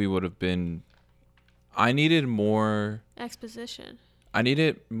the movie would have been. I needed more Exposition.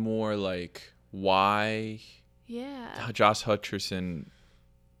 like why Yeah. Josh Hutcherson,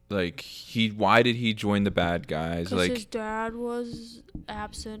 like why did he join the bad guys? Because Like, his dad was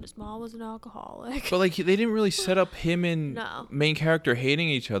absent. His mom was an alcoholic. but like they didn't really set up him and No. main character hating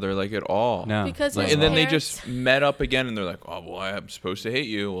each other like at all. No. Because Like, his and then they parents- just met up again, and they're like, "Oh, well, I'm supposed to hate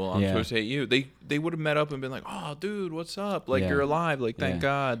you. Well, I'm Yeah. supposed to hate you." They would have met up and been like, "Oh, dude, what's up? Like, Yeah. you're alive. Like, thank Yeah.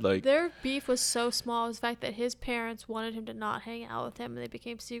 God." Like, Their beef was so small. It was the fact that his parents wanted him to not hang out with him, and they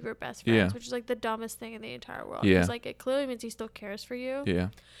became secret best friends, Yeah. which is like the dumbest thing in the entire world. Yeah. It's like it clearly means he still cares for you, yeah,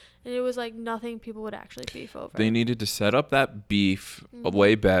 and it was like nothing people would actually beef over. they needed to set up that beef Mhm.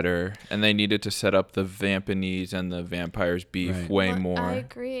 way better, and they needed to set up the Vampanese and the vampires beef Right. way But more. I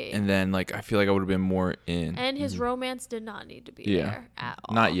agree. And then, like, I feel like I would have been more in. And his Mhm. romance did not need to be Yeah. there at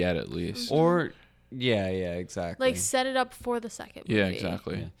all. Not yet, at least. Or yeah, exactly. Like set it up for the second movie. Yeah,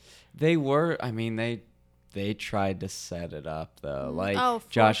 exactly. Yeah. They were. I mean, they tried to set it up though. Mm. Like Oh, for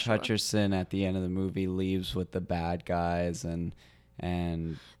Josh sure. Hutcherson at the end of the movie leaves with the bad guys, and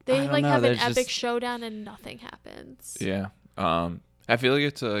I They don't like know, have an there's epic just- showdown and nothing happens. Yeah. I feel like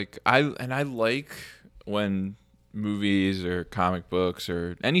it's like I like when movies or comic books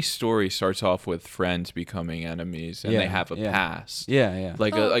or any story starts off with friends becoming enemies and Yeah, they have a yeah. past. Yeah.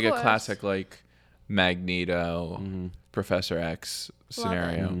 Like Oh, a of like a course. classic like Magneto, Mhm. Professor X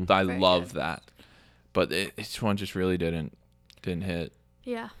scenario. Mhm. I Very love good. that. But this one just really didn't hit.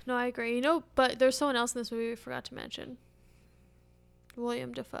 Yeah, no, I agree. You know, but there's someone else in this movie we forgot to mention.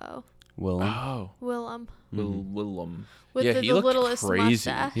 William Dafoe. Willem. Oh, Willem. Mhm. Willem. With Yeah, the, he the looked littlest crazy.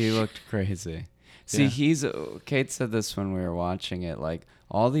 mustache. He looked crazy. See, Yeah. Kate said this when we were watching it. Like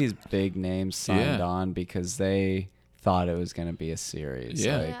all these big names signed Yeah. on because they thought it was going to be a series.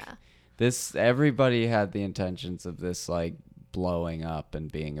 Yeah. Like, Yeah. everybody had the intentions of this like blowing up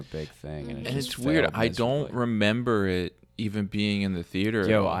and being a big thing, and, Mhm. it And just it's weird. failed I don't miserably. remember it even being in the theater.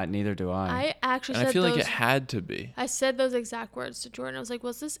 Yo, at all. neither do I. I actually And said I feel those, like it had to be. I said those exact words to Jordan. I was like,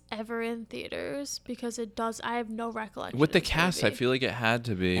 was this ever in theaters? Because it does. I have no recollection. With the of this cast, I movie. feel like it had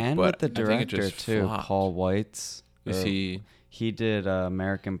to be. And but with the I think it director just too, flopped. Paul Weitz. Is or- he? He did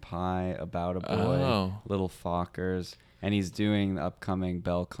American Pie, About a Boy, Oh. Little Fockers, and he's doing the upcoming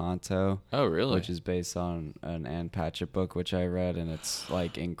Bel Canto, Oh, really? which is based on an Anne Patchett book, which I read, and it's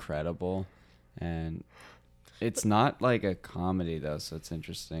like incredible. And it's not like a comedy though, so it's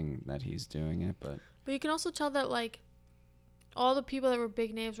interesting that he's doing it. But But you can also tell that like all the people that were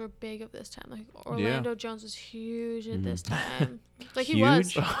big names were big of this time. Like Orlando Jones was huge at this time. Like he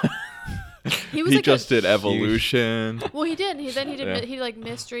was. Huge? He was He like just a, did Evolution. well, he did. He did. Yeah. He did like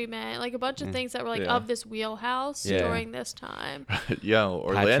Mystery Man, like a bunch of Yeah. things that were like Yeah. of this wheelhouse Yeah. during this time. Yo,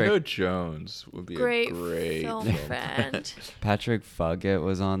 Orlando Patrick- Jones would be Great, a great film friend. Patrick Fugit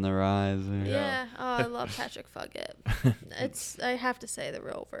was on the rise. Yeah. Oh, I love Patrick Fugit. I have to say the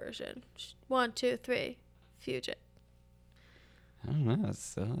real version. 1, 2, 3, Fugit. I don't know. It's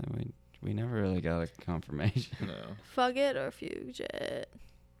still, we never really got a confirmation. No. Fugit or Fugit.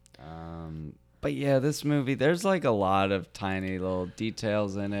 But yeah, this movie, there's like a lot of tiny little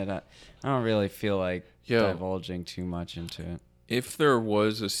details in it. I don't really feel like Yo. divulging too much into it. If there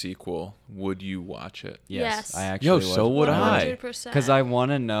was a sequel, would you watch it? Yes. I actually Yo, would. so would I. 100%. Because I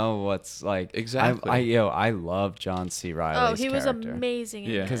want to know what's like. Exactly. I love John C. Riley's Oh, he was character. amazing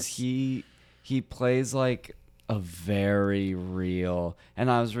in Yeah. Because this. he plays like a very real.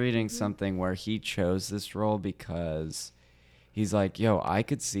 And I was reading something where he chose this role because he's like, yo, I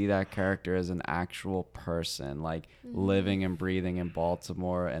could see that character as an actual person, like living and breathing in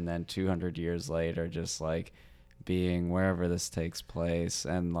Baltimore, and then 200 years later, just like being wherever this takes place.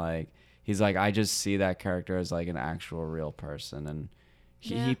 And like, he's like, I just see that character as like an actual real person. And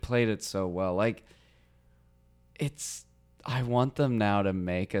he played it so well. Like, I want them now to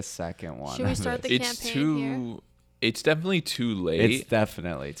make a second one. Should we of start it. the It's campaign here? too. It's definitely too late. It's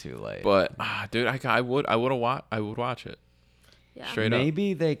definitely too late. But dude, I would watch it. Yeah. Straight up.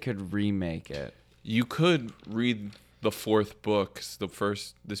 Maybe they could remake it. You could read the fourth book.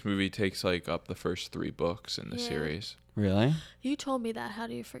 'Cause this movie takes like up the first 3 books in the Yeah. series. Really? You told me that. How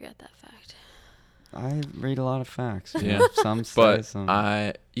do you forget that fact? I read a lot of facts. Yeah. Some say But some.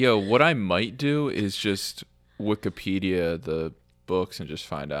 what I might do is just Wikipedia the books and just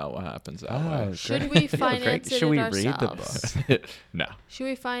find out what happens that way. Should great. we finance it Should we ourselves? read the book? No, Should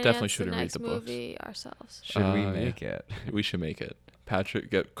we finance Definitely the shouldn't read next the books. movie ourselves? Should we Yeah. make it? we should make it.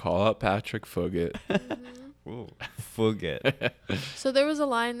 Call out Patrick Fugit. Forget. So there was a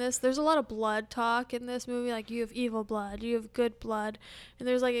line in this. There's a lot of blood talk in this movie. Like, you have evil blood, you have good blood. And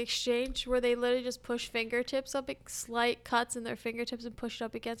there's like exchange where they literally just push fingertips up, like slight cuts in their fingertips and push it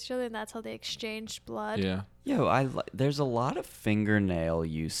up against each other. And that's how they exchanged blood. Yeah. Yo, there's a lot of fingernail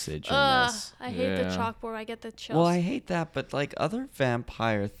usage in this. I hate the Yeah. chalkboard. I get the chills. Well, I hate that, but like other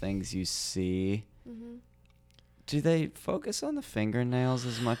vampire things you see, do they focus on the fingernails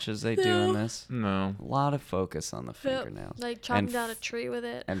as much as they do in this? No. A lot of focus on the Yep. fingernails. Like chopping And down a tree with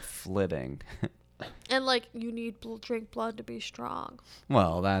it. And flitting. And like, you need drink blood to be strong.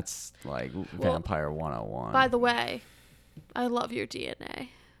 Well, that's like Vampire 101. By the way, I love your DNA.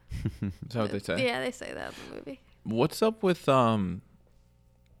 Is that what they say? Yeah, they say that in the movie. What's up with the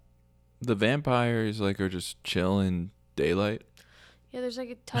vampires are just chill in daylight? Yeah, there's like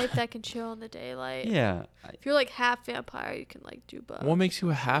a type that can chill in the daylight. Yeah. If you're like half vampire, you can like do both. What makes you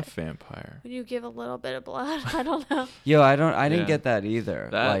a half vampire? When you give a little bit of blood, I don't know. Yo, I didn't Yeah. get that either.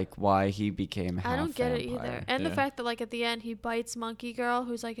 That- like why he became half I don't get it vampire. either. And the Yeah. fact that like at the end he bites Monkey Girl,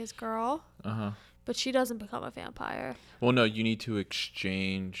 who's like his girl, Uh-huh. but she doesn't become a vampire. Well, no, you need to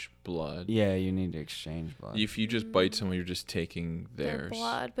exchange blood. Yeah, you need to exchange blood. If you just bite someone, you're just taking Their theirs.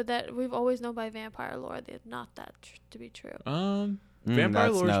 blood, but that we've always known by vampire lore that not that to be true. Vampire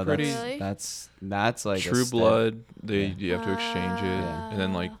that's, lore is no, pretty Really? That's like a true step. blood. Yeah. You have to exchange it, and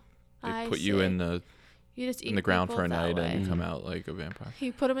then like they I put you see. in the You just eat in the ground people for a that night, way. and you come out like a vampire.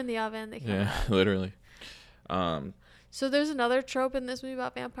 You put them in the oven, they come Yeah, out. literally. So there's another trope in this movie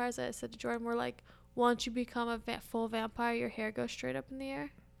about vampires that I said to Jordan, where like once you become a full vampire, your hair goes straight up in the air.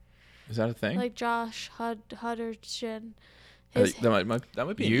 Is that a thing? Like Josh Hutcherson. that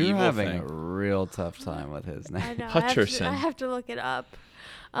might be an You're evil having thing. a real tough time with his name. I know. Hutcherson. I have to look it up.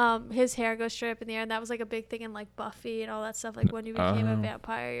 His hair goes straight up in the air, and that was like a big thing in like Buffy and all that stuff. Like when you became a Oh.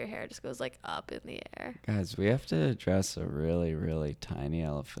 vampire, your hair just goes like up in the air. Guys, we have to address a really, really tiny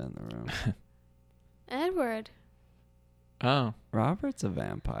elephant in the room. Edward. Oh, Robert's a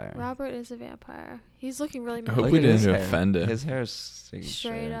vampire. Robert is a vampire. He's looking really I mad. hope Look we at his didn't hair. offend him. His hair's sticking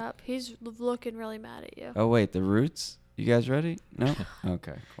Straight up. He's looking really mad at you. Oh wait, the roots. You guys ready? No?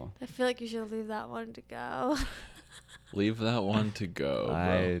 Okay, cool. I feel like you should leave that one to go. Leave that one to go,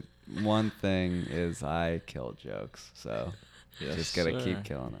 bro. One thing is I kill jokes, so Yes, just gotta sir. keep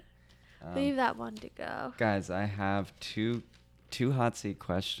killing it. Leave that one to go. Guys, I have two hot seat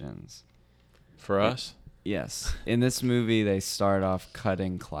questions. For us? Yes. In this movie, they start off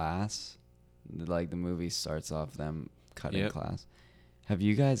cutting class. Like, the movie starts off them cutting Yep. class. Have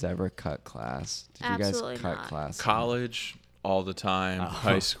you guys ever cut class? Did Absolutely you guys cut not. class? College, all the time. Oh.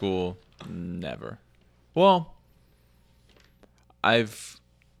 High school, never. Well, I've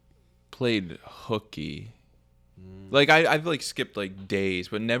played hooky. Like, I've, like, skipped, like, days,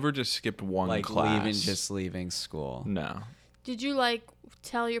 but never just skipped one Like, class. leaving school. No. Did you like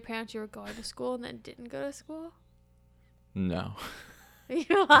tell your parents you were going to school and then didn't go to school? No.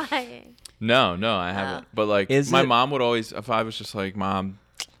 You're lying. No, I haven't. But, like, Is my it- mom would always, if I was just like, Mom,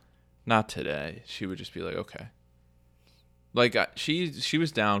 not today, she would just be like, okay. Like, she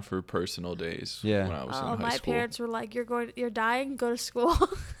was down for personal days Yeah. when I was Oh, in high my school. parents were like, you're dying, go to school.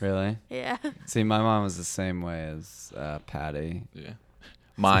 Really? Yeah. See, my mom was the same way as Patty. Yeah.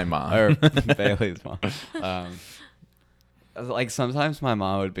 My mom. Or Bailey's mom. Like, sometimes my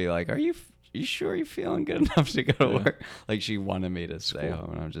mom would be like, you sure you're feeling good enough to go to Yeah. work? Like, she wanted me to stay School.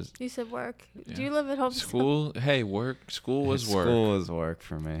 home, and I'm just... You said work. Yeah. Do you live at home still? School, hey, work. School was work. School was work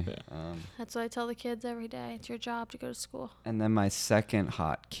for me. Yeah. That's what I tell the kids every day. It's your job to go to school. And then my second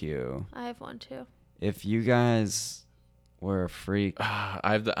hot cue. I have one too. If you guys were a freak... I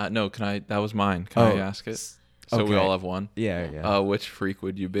have the no. Can I? That was mine. Can I ask it? So we okay. all have one. Yeah. Which freak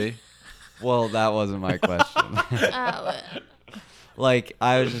would you be? Well, that wasn't my question. Oh, Like,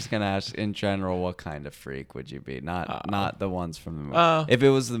 I was just gonna ask in general, what kind of freak would you be? Not the ones from the movie. Oh. If it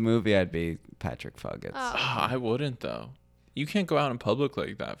was the movie, I'd be Patrick Fuggets. Oh. I wouldn't though. You can't go out in public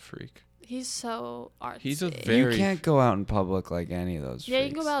like that, freak. he's so artsy. He's a You very can't go out in public like any of those. Yeah, you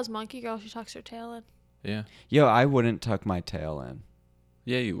can freaks. go out as Monkey Girl. She tucks her tail in. yeah. Yo, I wouldn't tuck my tail in.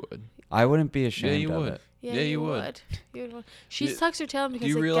 Yeah, you would. I wouldn't be ashamed you of would. it. Yeah, you would. You would. She Yeah. tucks her tail in because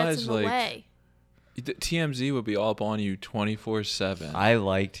you it realize, gets in the like, way. The TMZ would be all up on you 24/7. I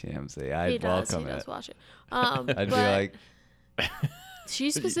like TMZ. I'd He welcome does it. watch it. I'd be but like, she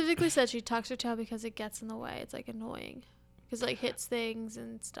specifically said she tucks her tail because it gets in the way. It's like annoying because like hits things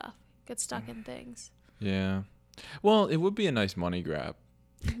and stuff. Gets stuck in things. Yeah. Well, it would be a nice money grab.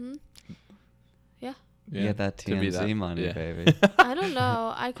 hmm Yeah. get that to be TMZ that- money, yeah. baby. I don't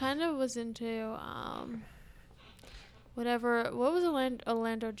know. I kind of was into whatever. What was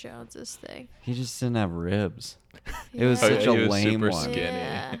Orlando Jones's thing? He just didn't have ribs. It was Oh, such yeah, a he was lame super one. skinny.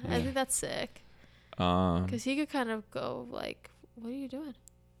 Yeah, I think that's sick Um, because he could kind of go like, "What are you doing?"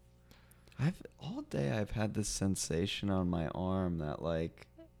 All day I've had this sensation on my arm that, like,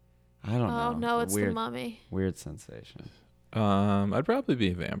 I don't Oh know. no, it's weird, the mummy. weird sensation. I'd probably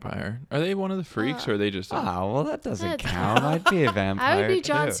be a vampire. Are they one of the freaks, or are they just? Oh, well, that doesn't That's- count. I'd be a vampire. I would be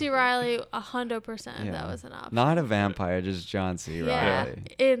John too. C. Riley 100% if Yeah. that was an option. Not a vampire, just John C. yeah, Riley.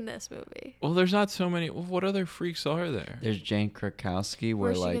 in this movie. Well, there's not so many. What other freaks are there? There's Jane Krakowski, Where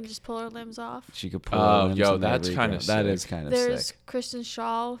where, she like, can just pull her limbs off. she could pull Oh, her limbs yo, and then that's kinda regrow. That is sick. kind of There's sick. Kristen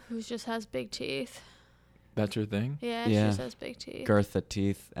Shaw, who just has big teeth. That's your thing. Yeah, Yeah. she just has big teeth. Girtha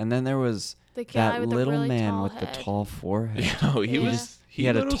teeth. And then there was The guy that with the little really man tall with head. the tall forehead. You know, he Yeah. was. He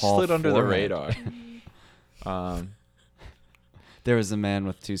had a little tall slid under the forehead. radar. Mhm. There was a man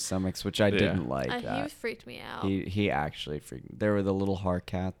with two stomachs, which I Yeah. didn't like. He freaked me out. He actually freaked. There were the little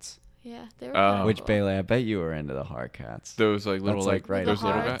Harcats, Yeah, they were. Oh. kinda which cool. Bailey, I bet you were into the Harcats. Those like little That's, like, right those The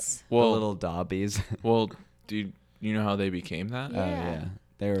little hearts. guys. The Well, little dobbies. well, dude, you know how they became that? Yeah. Oh yeah,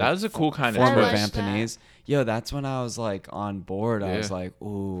 they were. That was a cool kind of former I like twist. that. Vampanese. Yo, that's when I was like on board. I was Yeah. like,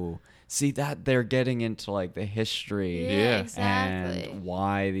 ooh, see that they're getting into like the history Yeah, Yeah. exactly. and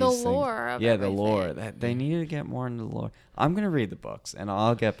why these The things. lore of Yeah, the lore. everything. That they need to get more into the lore. I'm gonna read the books and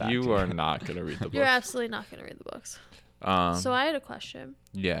I'll get back. to You are not gonna read the book. You're absolutely not going to read the books. So I had a question.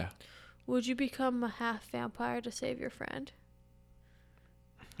 Yeah. Would you become a half vampire to save your friend?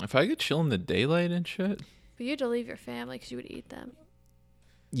 If I could chill in the daylight and shit. But you had to leave your family because you would eat them.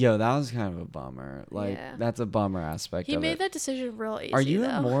 Yo, that was kind of a bummer. Like Yeah. that's a bummer aspect He of made it. that decision real easy. Are you though.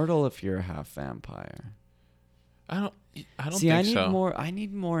 immortal if you're a half vampire? I don't See, think I need so. more. I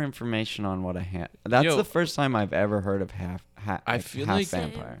need more information on what a half. That's Yo. the first time I've ever heard of half I feel half like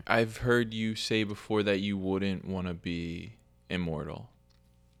vampire. I've heard you say before that you wouldn't want to be immortal.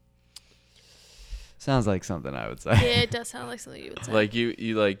 Sounds like something I would say. Yeah, it does sound like something you would say. Like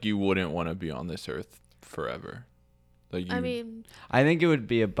you wouldn't want to be on this earth forever. Like you, I mean, I think it would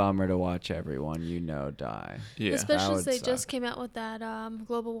be a bummer to watch everyone you know die. yeah, especially would since they suck. just came out with that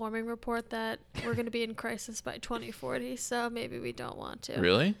global warming report that we're going to be in crisis by 2040. So maybe we don't want to.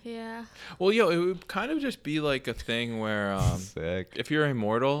 really. Yeah. Well, yo, it would kind of just be like a thing where Sick. if you're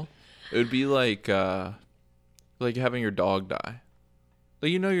immortal, it would be like having your dog die.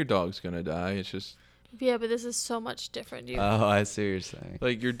 Like your dog's gonna die. It's just Yeah, but this is so much different. You. Oh, I see what you're saying.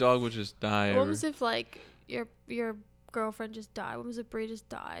 like your dog would just die. What was if like your girlfriend just died? What was if Brie just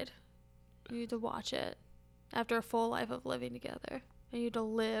died? You had to watch it after a full life of living together, and you had to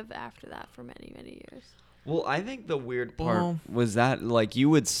live after that for many, many years. Well, I think the weird part Well- was that like you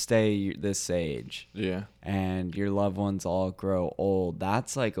would stay this age Yeah. and your loved ones all grow old.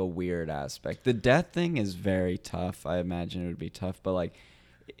 That's like a weird aspect. The death thing is very tough. I imagine it would be tough, but like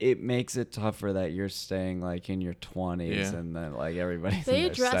it makes it tougher that you're staying like in your 20s Yeah. and then like everybody's They in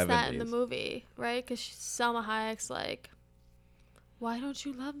their address 70s. that in the movie, right? Because Selma Hayek's like, "Why don't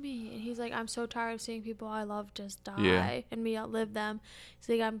you love me?" And he's like, "I'm so tired of seeing people I love just die Yeah. and me outlive them."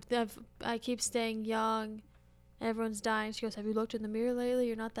 He's like, I keep staying young, and everyone's dying." She goes, "Have you looked in the mirror lately?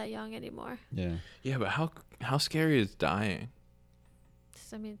 You're not that young anymore." Yeah. Yeah, but how scary is dying?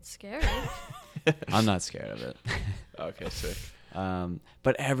 I mean, it's scary. I'm not scared of it. Okay, sick.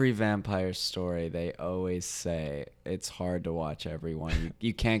 But every vampire story, they always say it's hard to watch everyone.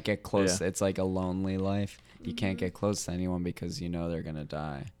 You can't get close. Yeah. It's like a lonely life. You can't Mhm. get close to anyone because you know they're gonna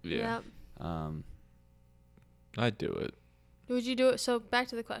die. Yeah, Yep. I'd do it. Would you do it? So back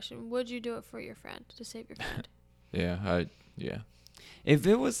to the question: would you do it for your friend, to save your friend? Yeah. If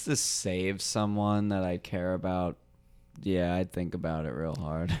it was to save someone that I care about, yeah, I'd think about it real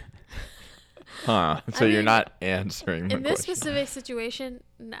hard. Huh. So I you're mean, not answering my In this question. specific situation,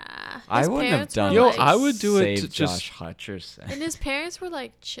 nah. I His wouldn't have parents done were Yo, it like- to I would do it save to just- Josh Hutcherson. And his parents were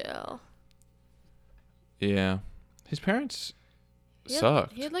like, chill. Yeah. His parents He had-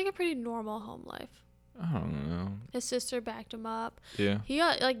 sucked. He had like a pretty normal home life. I don't know. His sister backed him up. Yeah. He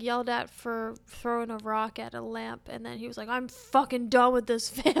got like yelled at for throwing a rock at a lamp, and then he was like, "I'm fucking done with this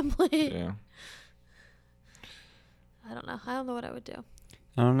family." Yeah. I don't know. I don't know what I would do.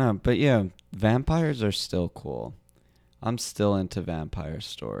 I don't know, but yeah, vampires are still cool. I'm still into vampire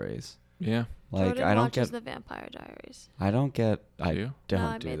stories. Yeah. Like Jordan I don't watches get, the Vampire Diaries. I don't get, I you? don't No,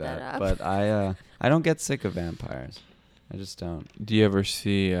 I do made that, that up. but I don't get sick of vampires. I just don't. Do you ever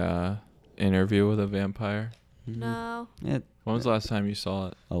see Interview with a Vampire? Mhm. No. It When was the last time you saw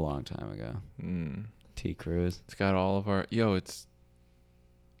it? a long time ago. T. Cruz. It's got all of our it's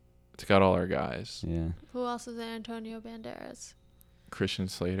got all our guys. Yeah. Who else is in Antonio Banderas? Christian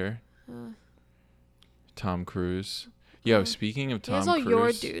Slater, Uh, Tom Cruise. Yo, Oh. speaking of he Tom has all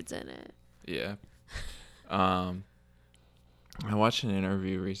Cruise, your dudes in it. yeah. I watched an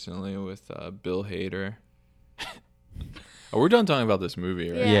interview recently with Bill Hader. Oh, we're done talking about this movie,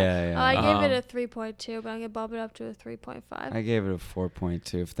 right? Yeah. Oh, I gave it Um, a 3.2, but I'm gonna bump it up to a 3.5. I gave it a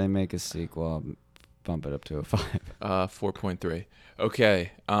 4.2. If they make a sequel, I'll bump it up to a 5. 4.3.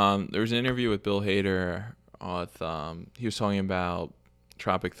 Okay. There was an interview with Bill Hader with he was talking about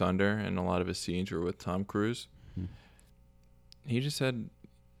Tropic Thunder, and a lot of his scenes were with Tom Cruise. Hmm. He just said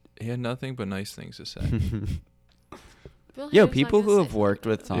he had nothing but nice things to say. Bill Yo, Hader's not people gonna who say have worked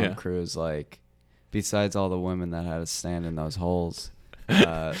with something. Tom Yeah. Cruise, like, besides all the women that had to stand in those holes,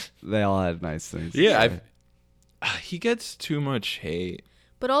 they all had nice things. to Yeah, say. he gets too much hate.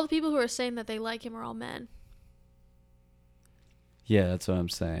 But all the people who are saying that they like him are all men. Yeah, that's what I'm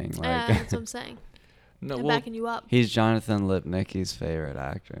saying. Yeah, Like, that's what I'm saying. No, I'm well, backing you up. he's Jonathan Lipnicki's favorite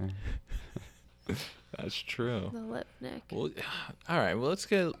actor. that's true. The lip, Nick. Well, all right. Well,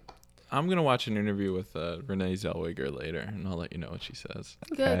 I'm gonna watch an interview with Renee Zellweger later, and I'll let you know what she says.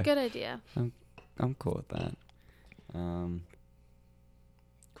 Okay. Good idea. I'm cool with that.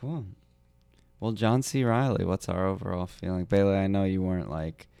 Cool. Well, John C. Reilly, what's our overall feeling? Bailey, I know you weren't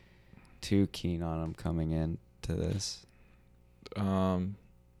like too keen on him coming into this.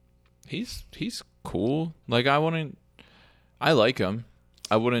 He's cool. Like I like him.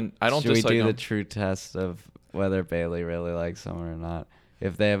 I don't Should we dislike do the him true test of whether Bailey really likes someone or not?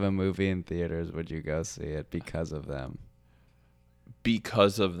 If they have a movie in theaters, would you go see it because of them?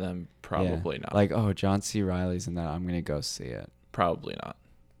 because of them. Probably Yeah. not. Like, oh, John C. Reilly's in that. I'm gonna go see it. Probably not.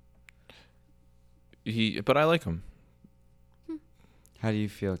 But I like him. How do you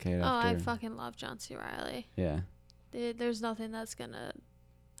feel, Kate? Oh, After I fucking love John C. Reilly. yeah. There's nothing that's gonna,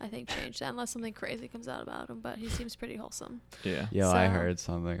 I think, change that unless something crazy comes out about him. But he seems pretty wholesome. Yeah. Yo, I So- heard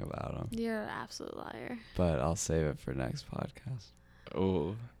something about him, You're an absolute liar. but I'll save it for next podcast.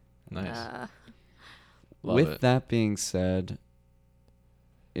 Oh, nice. Love With it. that being said,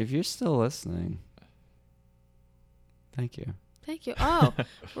 if you're still listening, Thank you. Thank you. Oh,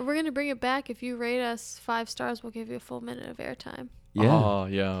 we're going to bring it back. If you rate us 5 stars, we'll give you a full minute of airtime. Yeah. Oh,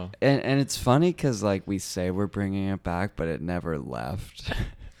 yeah. And it's funny because, like, we say we're bringing it back, but it never left.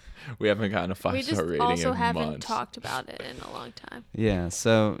 We haven't gotten a 5-star rating We just also in haven't months. talked about it in a long time. Yeah.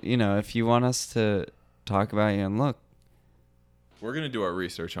 So, if you want us to talk about you, and look, We're going to do our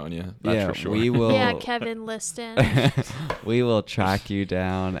research on you. That's for sure. we will. Yeah, Kevin Liston. We will track you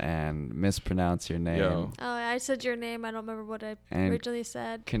down and mispronounce your name. Yo. Oh, I said your name. I don't remember what I And originally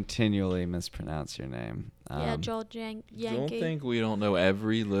said. Continually mispronounce your name. Yeah, Joel Yankee. Don't think we don't know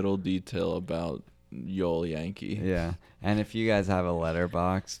every little detail about Joel Yankee. Yeah. And if you guys have a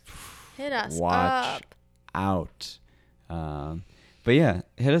letterbox, Hit us watch up. out. But yeah,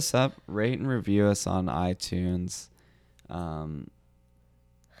 hit us up, rate and review us on iTunes.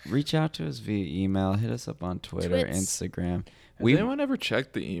 Reach out to us via email. Hit us up on Twitter, Twits. Instagram. Has anyone ever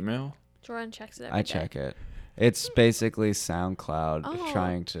checked the email? Jordan checks it every I day. check it. It's basically SoundCloud Oh.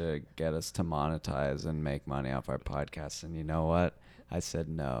 trying to get us to monetize and make money off our podcast. And you know what? I said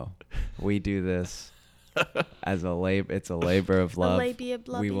no. We do this as a labor. It's a labor of love. labia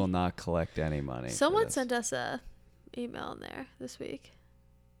blubby. We will not collect any money. for Someone this. sent us a email in there this week.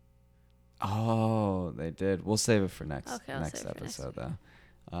 Oh, they did. We'll save it for next Okay, I'll next save it for next episode though.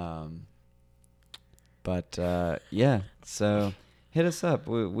 Yeah. So hit us up.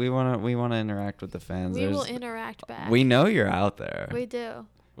 We wanna interact with the fans. We will interact back. We know you're out there. We do.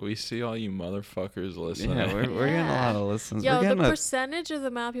 We see all you motherfuckers listening. Yeah, we're getting a lot of listens. Yo, we're the getting percentage of the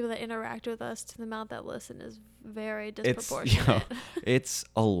amount of people that interact with us to the amount that listen is very it's disproportionate. it's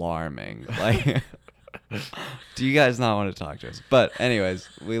alarming. Like, do you guys not want to talk to us? But anyways,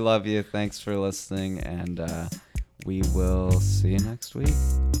 we love you. Thanks for listening, and we will see you next week.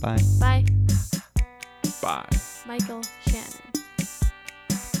 Bye. Bye. Bye. Michael Shannon.